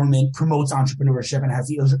Israeli government promotes entrepreneurship and has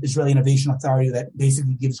the Israeli Innovation Authority that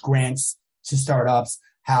basically gives grants to startups,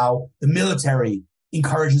 how the military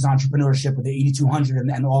encourages entrepreneurship with the 8200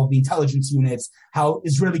 and all of the intelligence units, how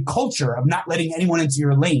Israeli culture of not letting anyone into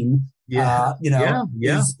your lane,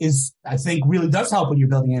 is I think really does help when you're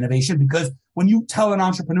building innovation, because when you tell an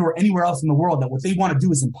entrepreneur anywhere else in the world that what they want to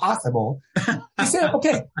do is impossible, they say,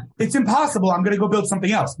 "Okay, it's impossible. I'm going to go build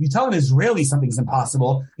something else." You tell an Israeli something's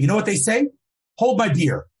impossible, you know what they say? "Hold my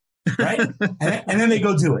beer," right? and then they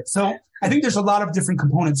go do it. So I think there's a lot of different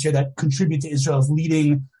components here that contribute to Israel's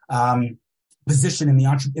leading position in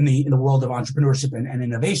the world of entrepreneurship and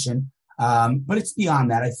innovation. But it's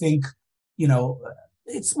beyond that. I think,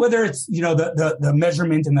 it's whether it's, the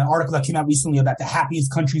measurement and the article that came out recently about the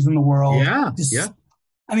happiest countries in the world. Yeah.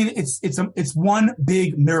 I mean, it's one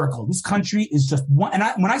big miracle. This country is just one. And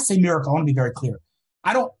when I say miracle, I want to be very clear.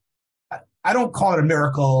 I don't call it a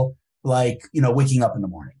miracle like, waking up in the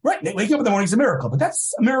morning, right? Waking up in the morning is a miracle, but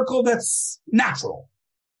that's a miracle that's natural.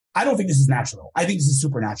 I don't think this is natural. I think this is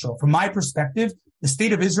supernatural. From my perspective, the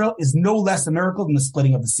state of Israel is no less a miracle than the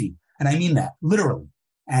splitting of the sea. And I mean that literally.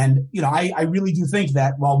 And, I really do think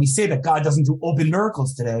that while we say that God doesn't do open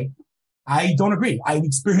miracles today, I don't agree. I've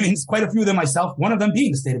experienced quite a few of them myself, one of them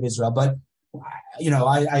being the state of Israel. But,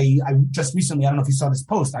 I just recently, I don't know if you saw this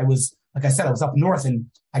post. I was up north and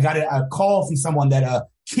I got a call from someone that a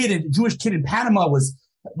Jewish kid in Panama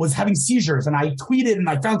was having seizures. And I tweeted, and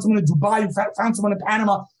I found someone in Dubai who found someone in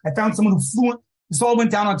Panama. I found someone who flew. This all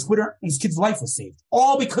went down on Twitter, and this kid's life was saved.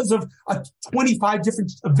 All because of 25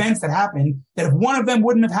 different events that happened, that if one of them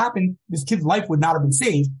wouldn't have happened, this kid's life would not have been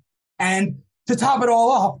saved. And to top it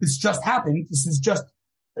all off, this just happened. This is just,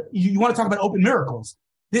 you want to talk about open miracles.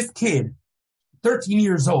 This kid, 13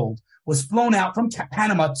 years old, was flown out from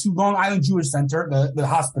Panama to Long Island Jewish Center, the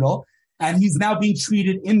hospital, and he's now being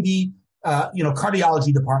treated in the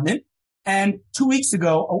cardiology department. And 2 weeks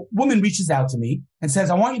ago, a woman reaches out to me and says,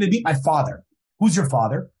 "I want you to meet my father." "Who's your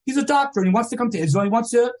father?" "He's a doctor and he wants to come to Israel.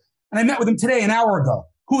 And I met with him today, an hour ago."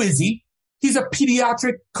 "Who is he?" "He's a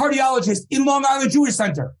pediatric cardiologist in Long Island Jewish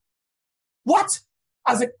Center." What?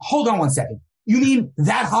 I was like, hold on one second. You mean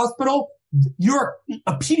that hospital? You're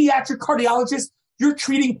a pediatric cardiologist? You're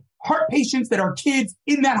treating heart patients that are kids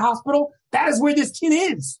in that hospital? That is where this kid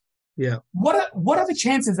is. Yeah. What are the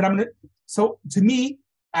chances that so to me,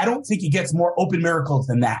 I don't think he gets more open miracles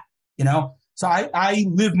than that, So I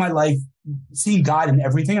live my life seeing God in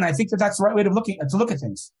everything. And I think that's the right way to look at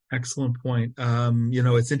things. Excellent point.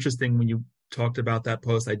 It's interesting when you talked about that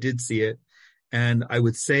post, I did see it. And I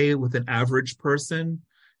would say with an average person,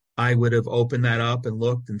 I would have opened that up and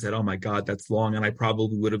looked and said, "Oh my God, that's long." And I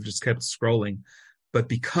probably would have just kept scrolling. But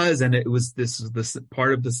it was this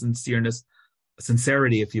part of the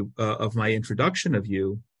sincerity, of my introduction of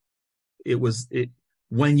you.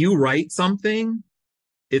 When you write something,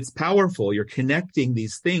 it's powerful. You're connecting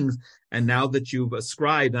these things. And now that you've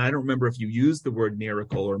ascribed, and I don't remember if you used the word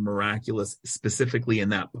miracle or miraculous specifically in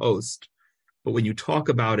that post, but when you talk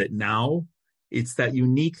about it now, it's that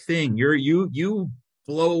unique thing. You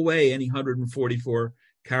blow away any 144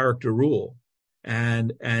 character rule.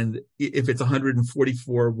 And if it's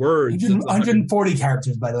 144 words, 140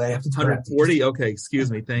 characters, by the way. I have to 140. Okay. Excuse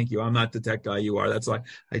me. Thank you. I'm not the tech guy you are. That's why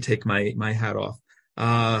I take my hat off.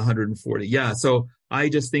 140. Yeah. So I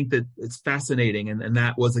just think that it's fascinating. And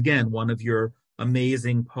that was, again, one of your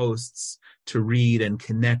amazing posts to read and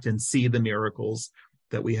connect and see the miracles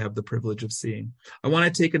that we have the privilege of seeing. I want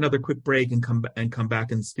to take another quick break and come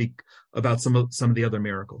back and speak about some of the other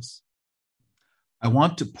miracles. I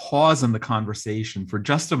want to pause in the conversation for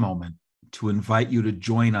just a moment to invite you to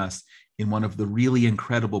join us in one of the really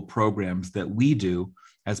incredible programs that we do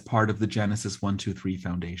as part of the Genesis 123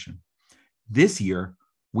 Foundation. This year,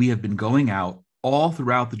 we have been going out all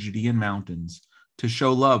throughout the Judean mountains to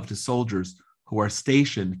show love to soldiers who are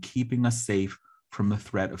stationed keeping us safe from the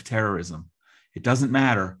threat of terrorism. It doesn't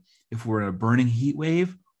matter if we're in a burning heat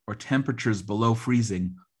wave or temperatures below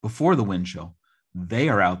freezing before the wind chill. They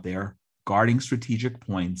are out there guarding strategic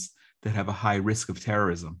points that have a high risk of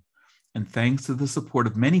terrorism. And thanks to the support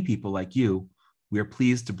of many people like you, we are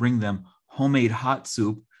pleased to bring them homemade hot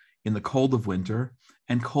soup in the cold of winter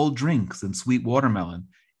and cold drinks and sweet watermelon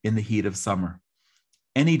in the heat of summer.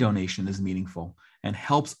 Any donation is meaningful and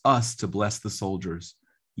helps us to bless the soldiers.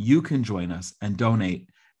 You can join us and donate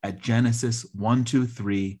at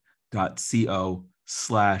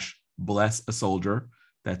genesis123.co/bless-a-soldier.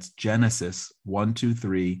 That's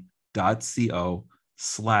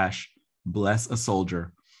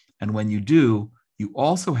genesis123.co/bless-a-soldier. And when you do, you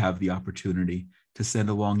also have the opportunity to send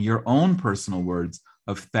along your own personal words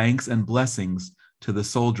of thanks and blessings to the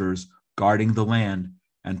soldiers guarding the land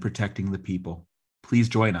and protecting the people. Please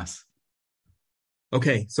join us.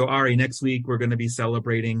 Okay, so Ari, next week we're going to be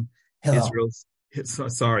celebrating Israel's.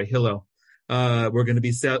 Sorry, Hillel. We're going to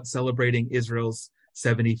be celebrating Israel's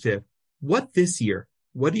 75th. What this year?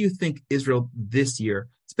 What do you think Israel this year?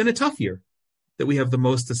 It's been a tough year that we have the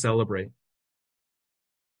most to celebrate.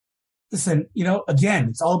 Listen, again,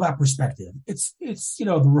 it's all about perspective. It's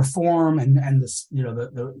the reform and this,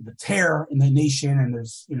 the tear in the nation, and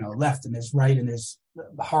there's, left and there's right, and there's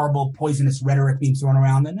the horrible poisonous rhetoric being thrown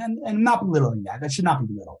around, and not belittling that. That should not be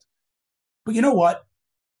belittled. But you know what?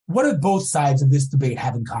 What do both sides of this debate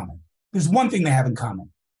have in common? There's one thing they have in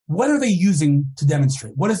common. What are they using to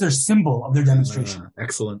demonstrate? What is their symbol of their demonstration?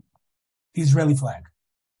 Excellent. The Israeli flag.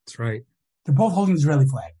 That's right. They're both holding the Israeli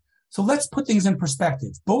flag. So let's put things in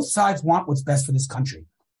perspective. Both sides want what's best for this country.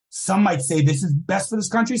 Some might say this is best for this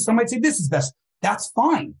country. Some might say this is best. That's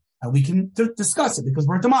fine. And we can discuss it because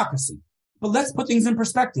we're a democracy. But let's put things in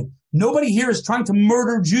perspective. Nobody here is trying to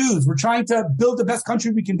murder Jews. We're trying to build the best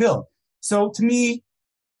country we can build. So to me,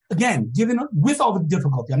 again, with all the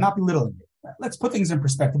difficulty, I'm not belittling it. Let's put things in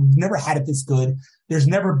perspective. We've never had it this good. There's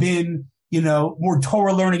never been, more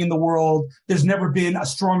Torah learning in the world. There's never been a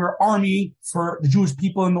stronger army for the Jewish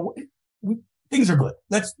people in the world. Things are good.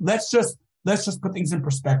 Let's just put things in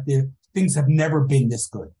perspective. Things have never been this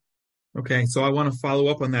good. Okay, so I want to follow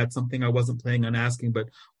up on that, something I wasn't planning on asking, but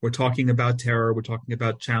we're talking about terror. We're talking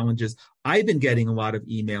about challenges. I've been getting a lot of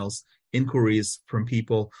emails, inquiries from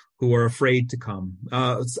people who are afraid to come.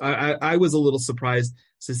 I was a little surprised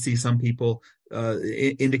to see some people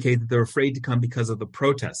indicate that they're afraid to come because of the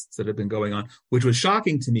protests that have been going on, which was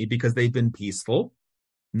shocking to me because they've been peaceful.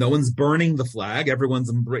 No one's burning the flag. Everyone's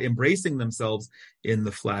embracing themselves in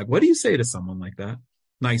the flag. What do you say to someone like that?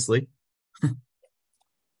 Nicely.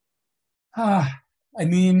 It's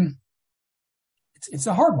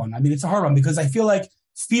a hard one. It's a hard one because I feel like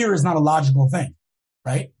fear is not a logical thing,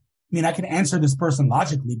 right? I can answer this person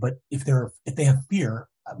logically, but if they have fear,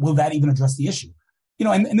 will that even address the issue?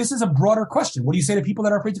 And this is a broader question. What do you say to people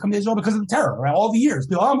that are afraid to come to Israel because of the terror, right? All the years,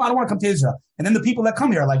 people, I don't want to come to Israel. And then the people that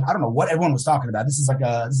come here are like, I don't know what everyone was talking about. This is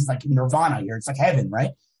like nirvana here. It's like heaven, right?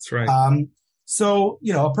 That's right. So,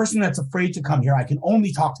 a person that's afraid to come here, I can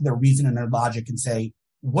only talk to their reason and their logic and say,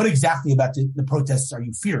 what exactly about the protests are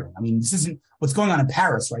you fearing? This isn't what's going on in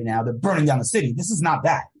Paris right now. They're burning down the city. This is not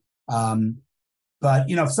that. But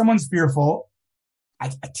if someone's fearful, I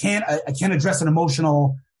can't address an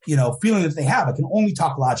emotional, feeling that they have. I can only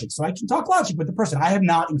talk logic. So I can talk logic with the person. I have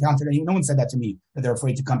not encountered anyone. No one said that to me, that they're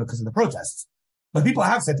afraid to come because of the protests. But people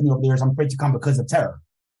have said to me over the years, I'm afraid to come because of terror.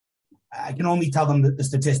 I can only tell them the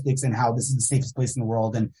statistics and how this is the safest place in the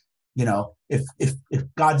world. And, if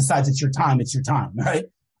God decides it's your time, right?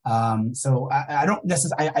 So I don't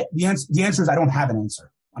necessarily, the answer is I don't have an answer,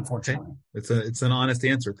 unfortunately. Okay. It's an honest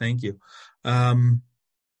answer. Thank you.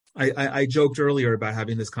 I joked earlier about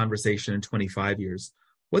having this conversation in 25 years.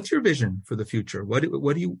 What's your vision for the future? What do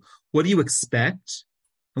you expect,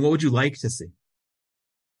 and what would you like to see?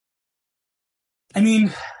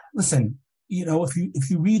 Listen, if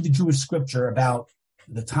you read the Jewish scripture about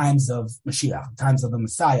the times of Mashiach, the times of the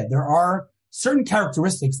Messiah, there are certain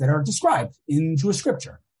characteristics that are described in Jewish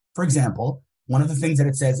scripture. For example, one of the things that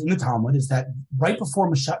it says in the Talmud is that right before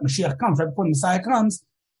Mashiach comes, right before the Messiah comes,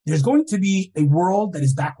 there's going to be a world that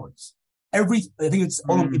is backwards. I think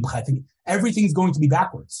everything's going to be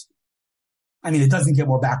backwards. It doesn't get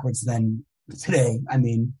more backwards than today.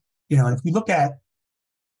 And if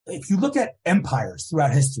you look at empires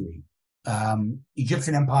throughout history,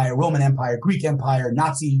 Egyptian Empire, Roman Empire, Greek Empire,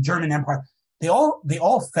 Nazi, German Empire, they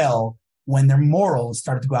all fell when their morals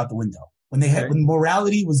started to go out the window. When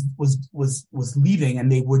morality was leaving, and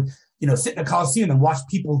they would, sit in a Colosseum and watch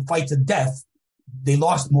people fight to death, they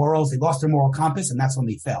lost morals, they lost their moral compass, and that's when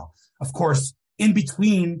they fell. Of course, in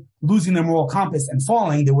between losing their moral compass and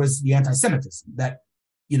falling, there was the anti-Semitism that,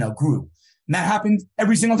 grew. And that happened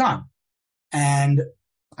every single time. And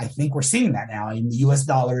I think we're seeing that now in the US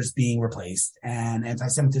dollars being replaced and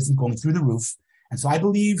anti-Semitism going through the roof. And so I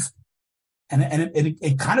believe, and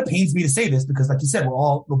it kind of pains me to say this because, like you said,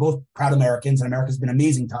 we're both proud Americans and America's been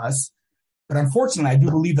amazing to us. But unfortunately, I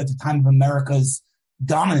do believe that the time of America's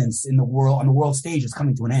dominance in the world, on the world stage, is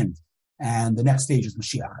coming to an end. And the next stage is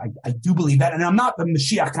Mashiach. I do believe that. And I'm not the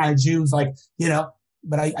Mashiach kind of Jews,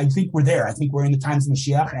 but I think we're there. I think we're in the times of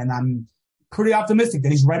Mashiach, and I'm pretty optimistic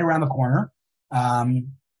that he's right around the corner.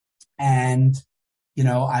 And,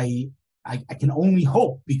 I can only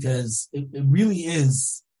hope, because it really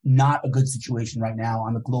is not a good situation right now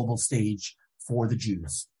on the global stage for the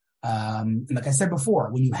Jews. And like I said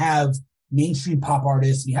before, when you have mainstream pop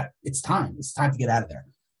artists, it's time to get out of there.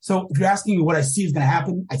 So if you're asking me what I see is going to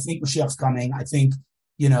happen, I think Mashiach's coming. I think,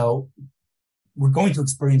 we're going to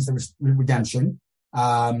experience the redemption.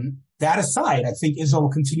 That aside, I think Israel will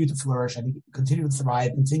continue to flourish. I think it will continue to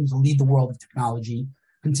thrive, continue to lead the world of technology,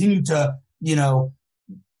 continue to,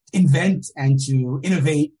 invent and to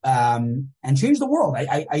innovate, and change the world.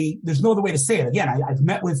 There's no other way to say it. Again, I've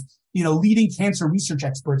met with, leading cancer research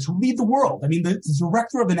experts who lead the world. I mean, the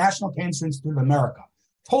director of the National Cancer Institute of America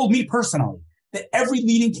told me personally that every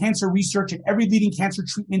leading cancer research and every leading cancer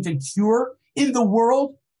treatment and cure in the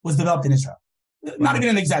world was developed in Israel. Not even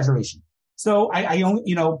an exaggeration. So I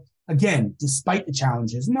only, again, despite the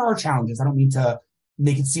challenges, and there are challenges, I don't mean to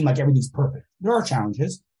make it seem like everything's perfect. There are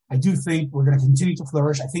challenges. I do think we're going to continue to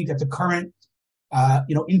flourish. I think that the current,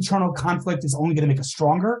 internal conflict is only going to make us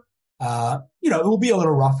stronger. It will be a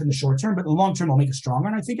little rough in the short term, but in the long term, it'll make us stronger.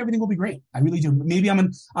 And I think everything will be great. I really do. Maybe I'm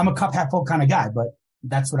a cup half full kind of guy, but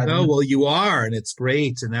that's what I believe. No, well, you are, and it's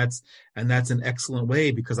great, and that's an excellent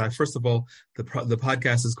way, because first of all, the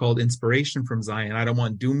podcast is called Inspiration from Zion. I don't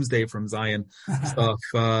want doomsday from Zion stuff.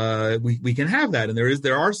 We can have that, and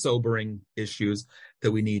there are sobering issues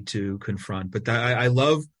that we need to confront. But I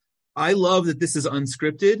love that this is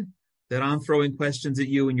unscripted, that I'm throwing questions at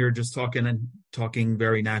you and you're just talking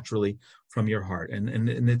very naturally from your heart, and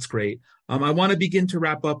it's great. I want to begin to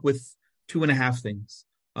wrap up with 2.5 things.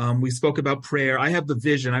 We spoke about prayer. I have the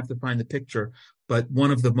vision. I have to find the picture. But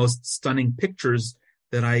one of the most stunning pictures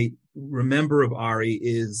that I remember of Ari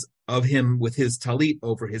is of him with his talit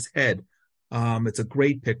over his head. It's a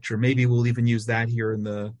great picture. Maybe we'll even use that here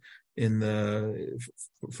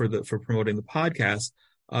for promoting the podcast.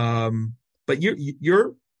 But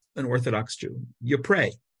you're an Orthodox Jew. You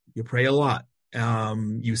pray a lot.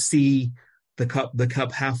 You see the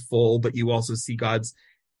cup half full, but you also see God's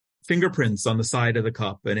fingerprints on the side of the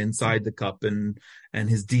cup and inside the cup and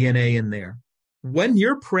his DNA in there. When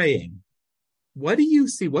you're praying, what do you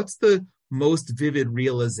see? What's the most vivid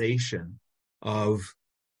realization of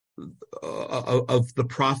the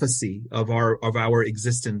prophecy of our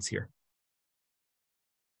existence here?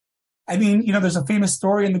 I mean, there's a famous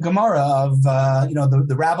story in the Gemara of,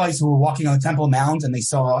 the rabbis who were walking on the Temple Mount, and they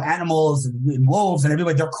saw animals and wolves and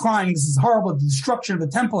everybody, they're crying, this is horrible, the destruction of the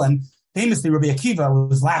temple. And famously, Rabbi Akiva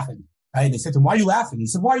was laughing, right? They said to him, why are you laughing? He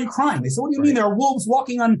said, why are you crying? They said, what do you mean? There are wolves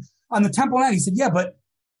walking on the Temple Mount. He said, yeah, but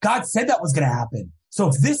God said that was going to happen. So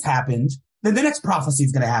if this happened, then the next prophecy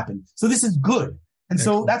is going to happen. So this is good. And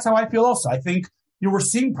so that's how I feel also. I think, we're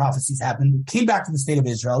seeing prophecies happen. We came back to the state of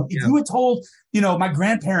Israel. If you had told, my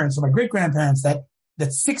grandparents or my great-grandparents that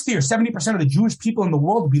 60 or 70% of the Jewish people in the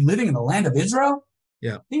world would be living in the land of Israel,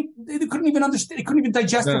 they couldn't even understand. They couldn't even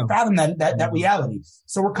digest or fathom that reality.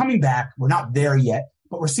 So we're coming back. We're not there yet,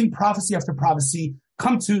 but we're seeing prophecy after prophecy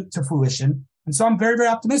come to fruition. And so I'm very, very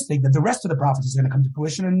optimistic that the rest of the prophecies are going to come to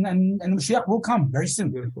fruition, and the Mashiach will come very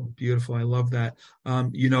soon. Beautiful, beautiful. I love that.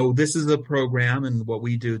 This is a program, and what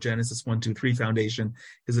we do, Genesis 123 Foundation,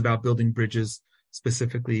 is about building bridges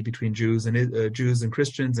specifically between Jews and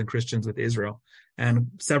Christians with Israel.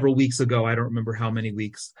 And several weeks ago, I don't remember how many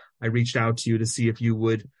weeks, I reached out to you to see if you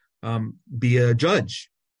would be a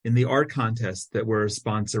judge in the art contest that we're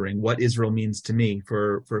sponsoring, What Israel Means to Me,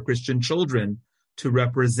 for Christian children to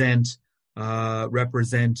represent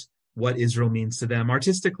what Israel means to them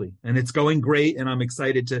artistically. And it's going great, and I'm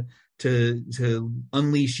excited to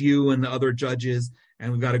unleash you and the other judges.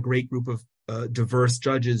 And we've got a great group of diverse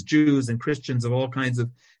judges, Jews and Christians of all kinds of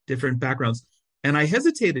different backgrounds. And I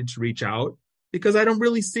hesitated to reach out because I don't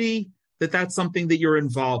really see that that's something that you're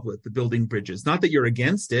involved with, the building bridges. Not that you're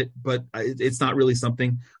against it, but it's not really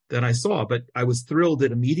something that I saw. But I was thrilled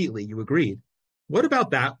that immediately you agreed. What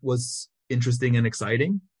about that was interesting and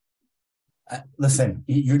exciting? Listen,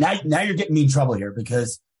 you're getting me in trouble here,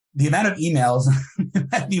 because the amount of emails,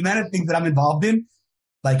 the amount of things that I'm involved in,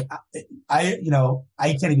 like I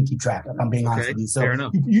can't even keep track, if I'm being honest with you. So fair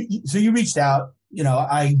enough. So you reached out,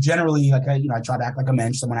 I generally, I try to act like a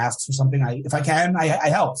mensch. Someone asks for something, if I can, I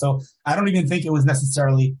help. So I don't even think it was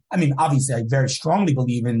necessarily, obviously I very strongly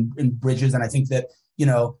believe in bridges. And I think that,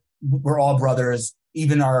 we're all brothers,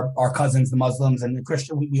 even our cousins, the Muslims and the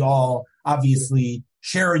Christian, we all obviously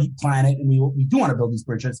share a planet, and we do want to build these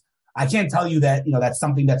bridges. I can't tell you that, that's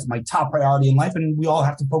something that's my top priority in life, and we all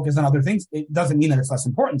have to focus on other things. It doesn't mean that it's less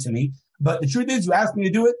important to me, but the truth is, you asked me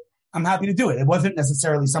to do it, I'm happy to do it. It wasn't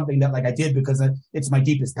necessarily something that I did because it's my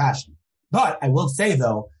deepest passion. But I will say,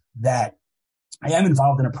 though, that I am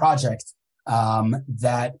involved in a project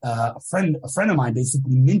that a friend of mine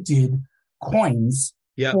basically minted coins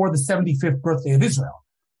for the 75th birthday of Israel.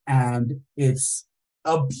 And it's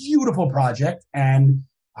a beautiful project. And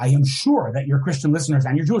I am sure that your Christian listeners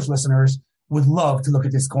and your Jewish listeners would love to look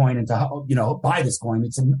at this coin and to, buy this coin.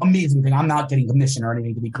 It's an amazing thing. I'm not getting commission or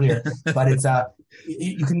anything, to be clear, but it's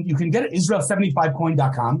you can get it,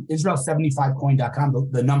 Israel75coin.com, Israel75coin.com.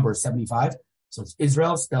 The number is 75. So it's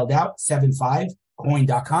Israel spelled out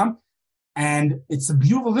 75coin.com. And it's a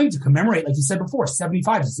beautiful thing to commemorate. Like you said before,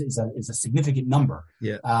 75 is a significant number.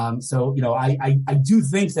 Yeah. So, I do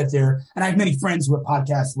think that and I have many friends who have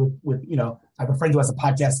podcasts with I have a friend who has a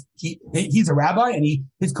podcast. He's a rabbi and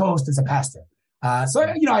his co-host is a pastor. So,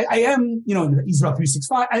 I am, in Israel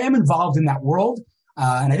 365, I am involved in that world.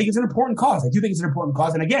 And I think it's an important cause. I do think it's an important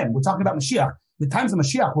cause. And again, we're talking about Mashiach. The times of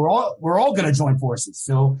Mashiach, we're all going to join forces.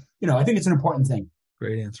 So, I think it's an important thing.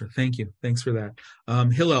 Great answer. Thank you. Thanks for that.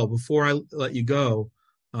 Hillel, before I let you go,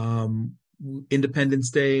 Independence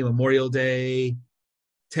Day, Memorial Day,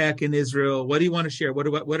 tech in Israel, what do you want to share? What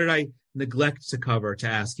did I neglect to cover to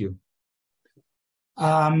ask you?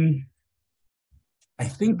 I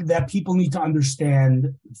think that people need to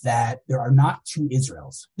understand that there are not two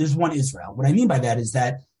Israels. There's one Israel. What I mean by that is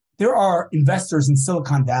that there are investors in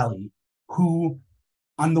Silicon Valley who,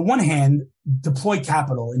 on the one hand, deploy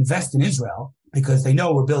capital, invest in Israel, because they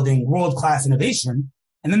know we're building world-class innovation.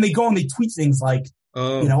 And then they go and they tweet things like,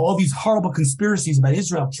 all these horrible conspiracies about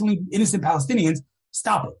Israel killing innocent Palestinians.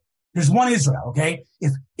 Stop it. There's one Israel, okay?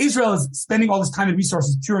 If Israel is spending all this time and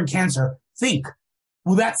resources curing cancer,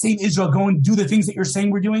 will that same Israel go and do the things that you're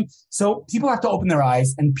saying we're doing? So people have to open their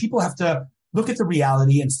eyes, and people have to look at the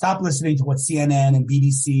reality and stop listening to what CNN and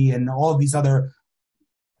BBC and all of these other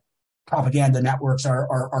propaganda networks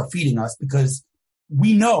are feeding us, because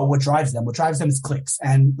we know what drives them. What drives them is clicks.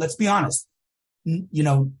 And let's be honest,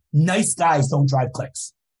 nice guys don't drive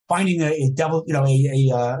clicks. Finding a devil,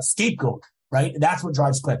 a scapegoat, right? That's what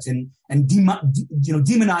drives clicks, and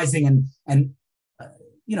demonizing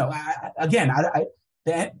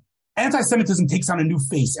the anti-Semitism takes on a new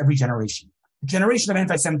face every generation. The generation of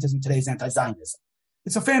anti-Semitism today is anti-Zionism.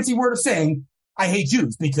 It's a fancy word of saying I hate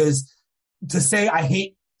Jews, because to say I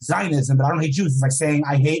hate Zionism but I don't hate Jews is like saying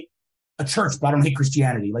I hate a church but I don't hate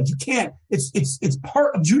Christianity. Like, you can't. It's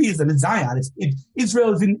part of Judaism and Zion.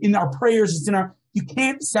 Israel is in our prayers. It's in our. You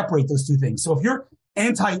can't separate those two things. So if you're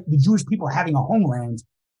anti the Jewish people having a homeland,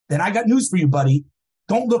 then I got news for you, buddy.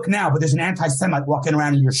 Don't look now, but there's an anti-Semite walking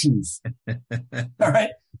around in your shoes. All right.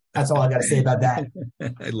 That's all I got to say about that.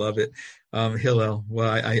 I love it. Hillel,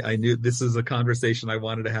 well, I knew this is a conversation I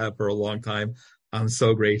wanted to have for a long time. I'm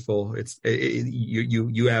so grateful.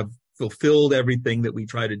 You have fulfilled everything that we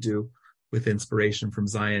try to do with Inspiration from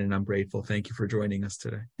Zion, and I'm grateful. Thank you for joining us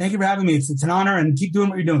today. Thank you for having me. It's an honor, and keep doing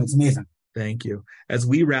what you're doing. It's amazing. Thank you. As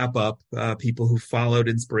we wrap up, people who followed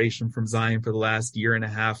Inspiration from Zion for the last year and a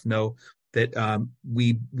half know that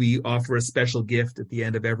we offer a special gift at the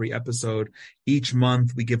end of every episode. Each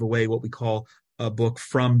month, we give away what we call a book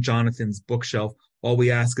from Jonathan's bookshelf. All we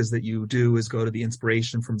ask is that you do is go to the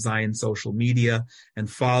Inspiration from Zion social media and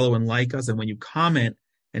follow and like us. And when you comment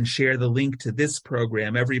and share the link to this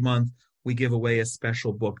program, every month we give away a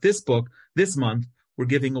special book. This month, we're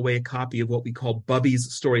giving away a copy of what we call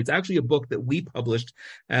Bubby's Story. It's actually a book that we published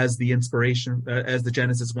as the Inspiration, as the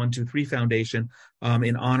Genesis 123 Foundation,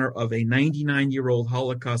 in honor of a 99-year-old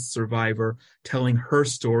Holocaust survivor telling her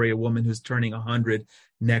story, a woman who's turning 100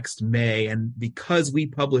 next May. And because we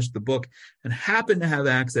published the book and happen to have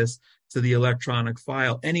access to the electronic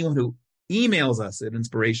file, anyone who emails us at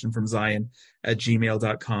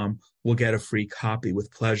inspirationfromzion@gmail.com will get a free copy with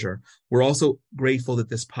pleasure. We're also grateful that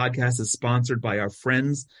this podcast is sponsored by our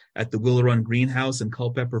friends at the Willow Run Greenhouse in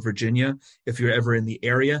Culpeper, Virginia. If you're ever in the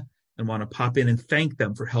area and want to pop in and thank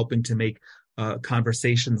them for helping to make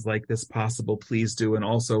conversations like this possible, please do. And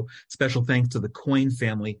also special thanks to the Coin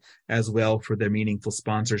family as well for their meaningful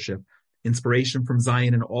sponsorship. Inspiration from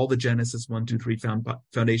Zion and all the Genesis 123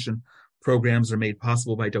 Foundation programs are made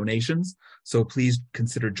possible by donations. So please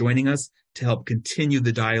consider joining us to help continue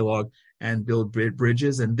the dialogue and build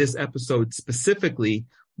bridges. And this episode specifically,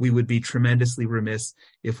 we would be tremendously remiss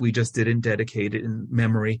if we just didn't dedicate it in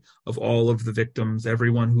memory of all of the victims,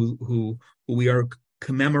 everyone who we are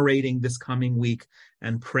commemorating this coming week,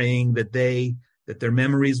 and praying that their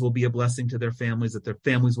memories will be a blessing to their families, that their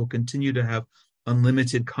families will continue to have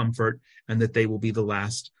unlimited comfort, and that they will be the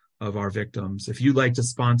last of our victims. If you'd like to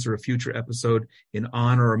sponsor a future episode in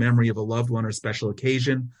honor or memory of a loved one or special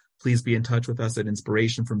occasion, please be in touch with us at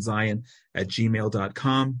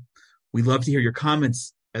inspirationfromzion@gmail.com. We'd love to hear your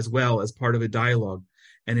comments as well as part of a dialogue,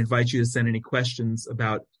 and invite you to send any questions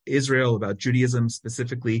about Israel, about Judaism,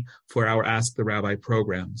 specifically for our Ask the Rabbi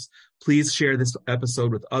programs. Please share this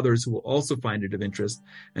episode with others who will also find it of interest,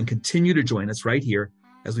 and continue to join us right here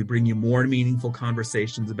as we bring you more meaningful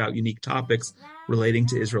conversations about unique topics relating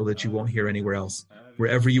to Israel that you won't hear anywhere else.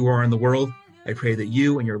 Wherever you are in the world, I pray that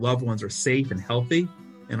you and your loved ones are safe and healthy,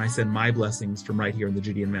 and I send my blessings from right here in the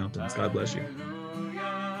Judean mountains. God bless you.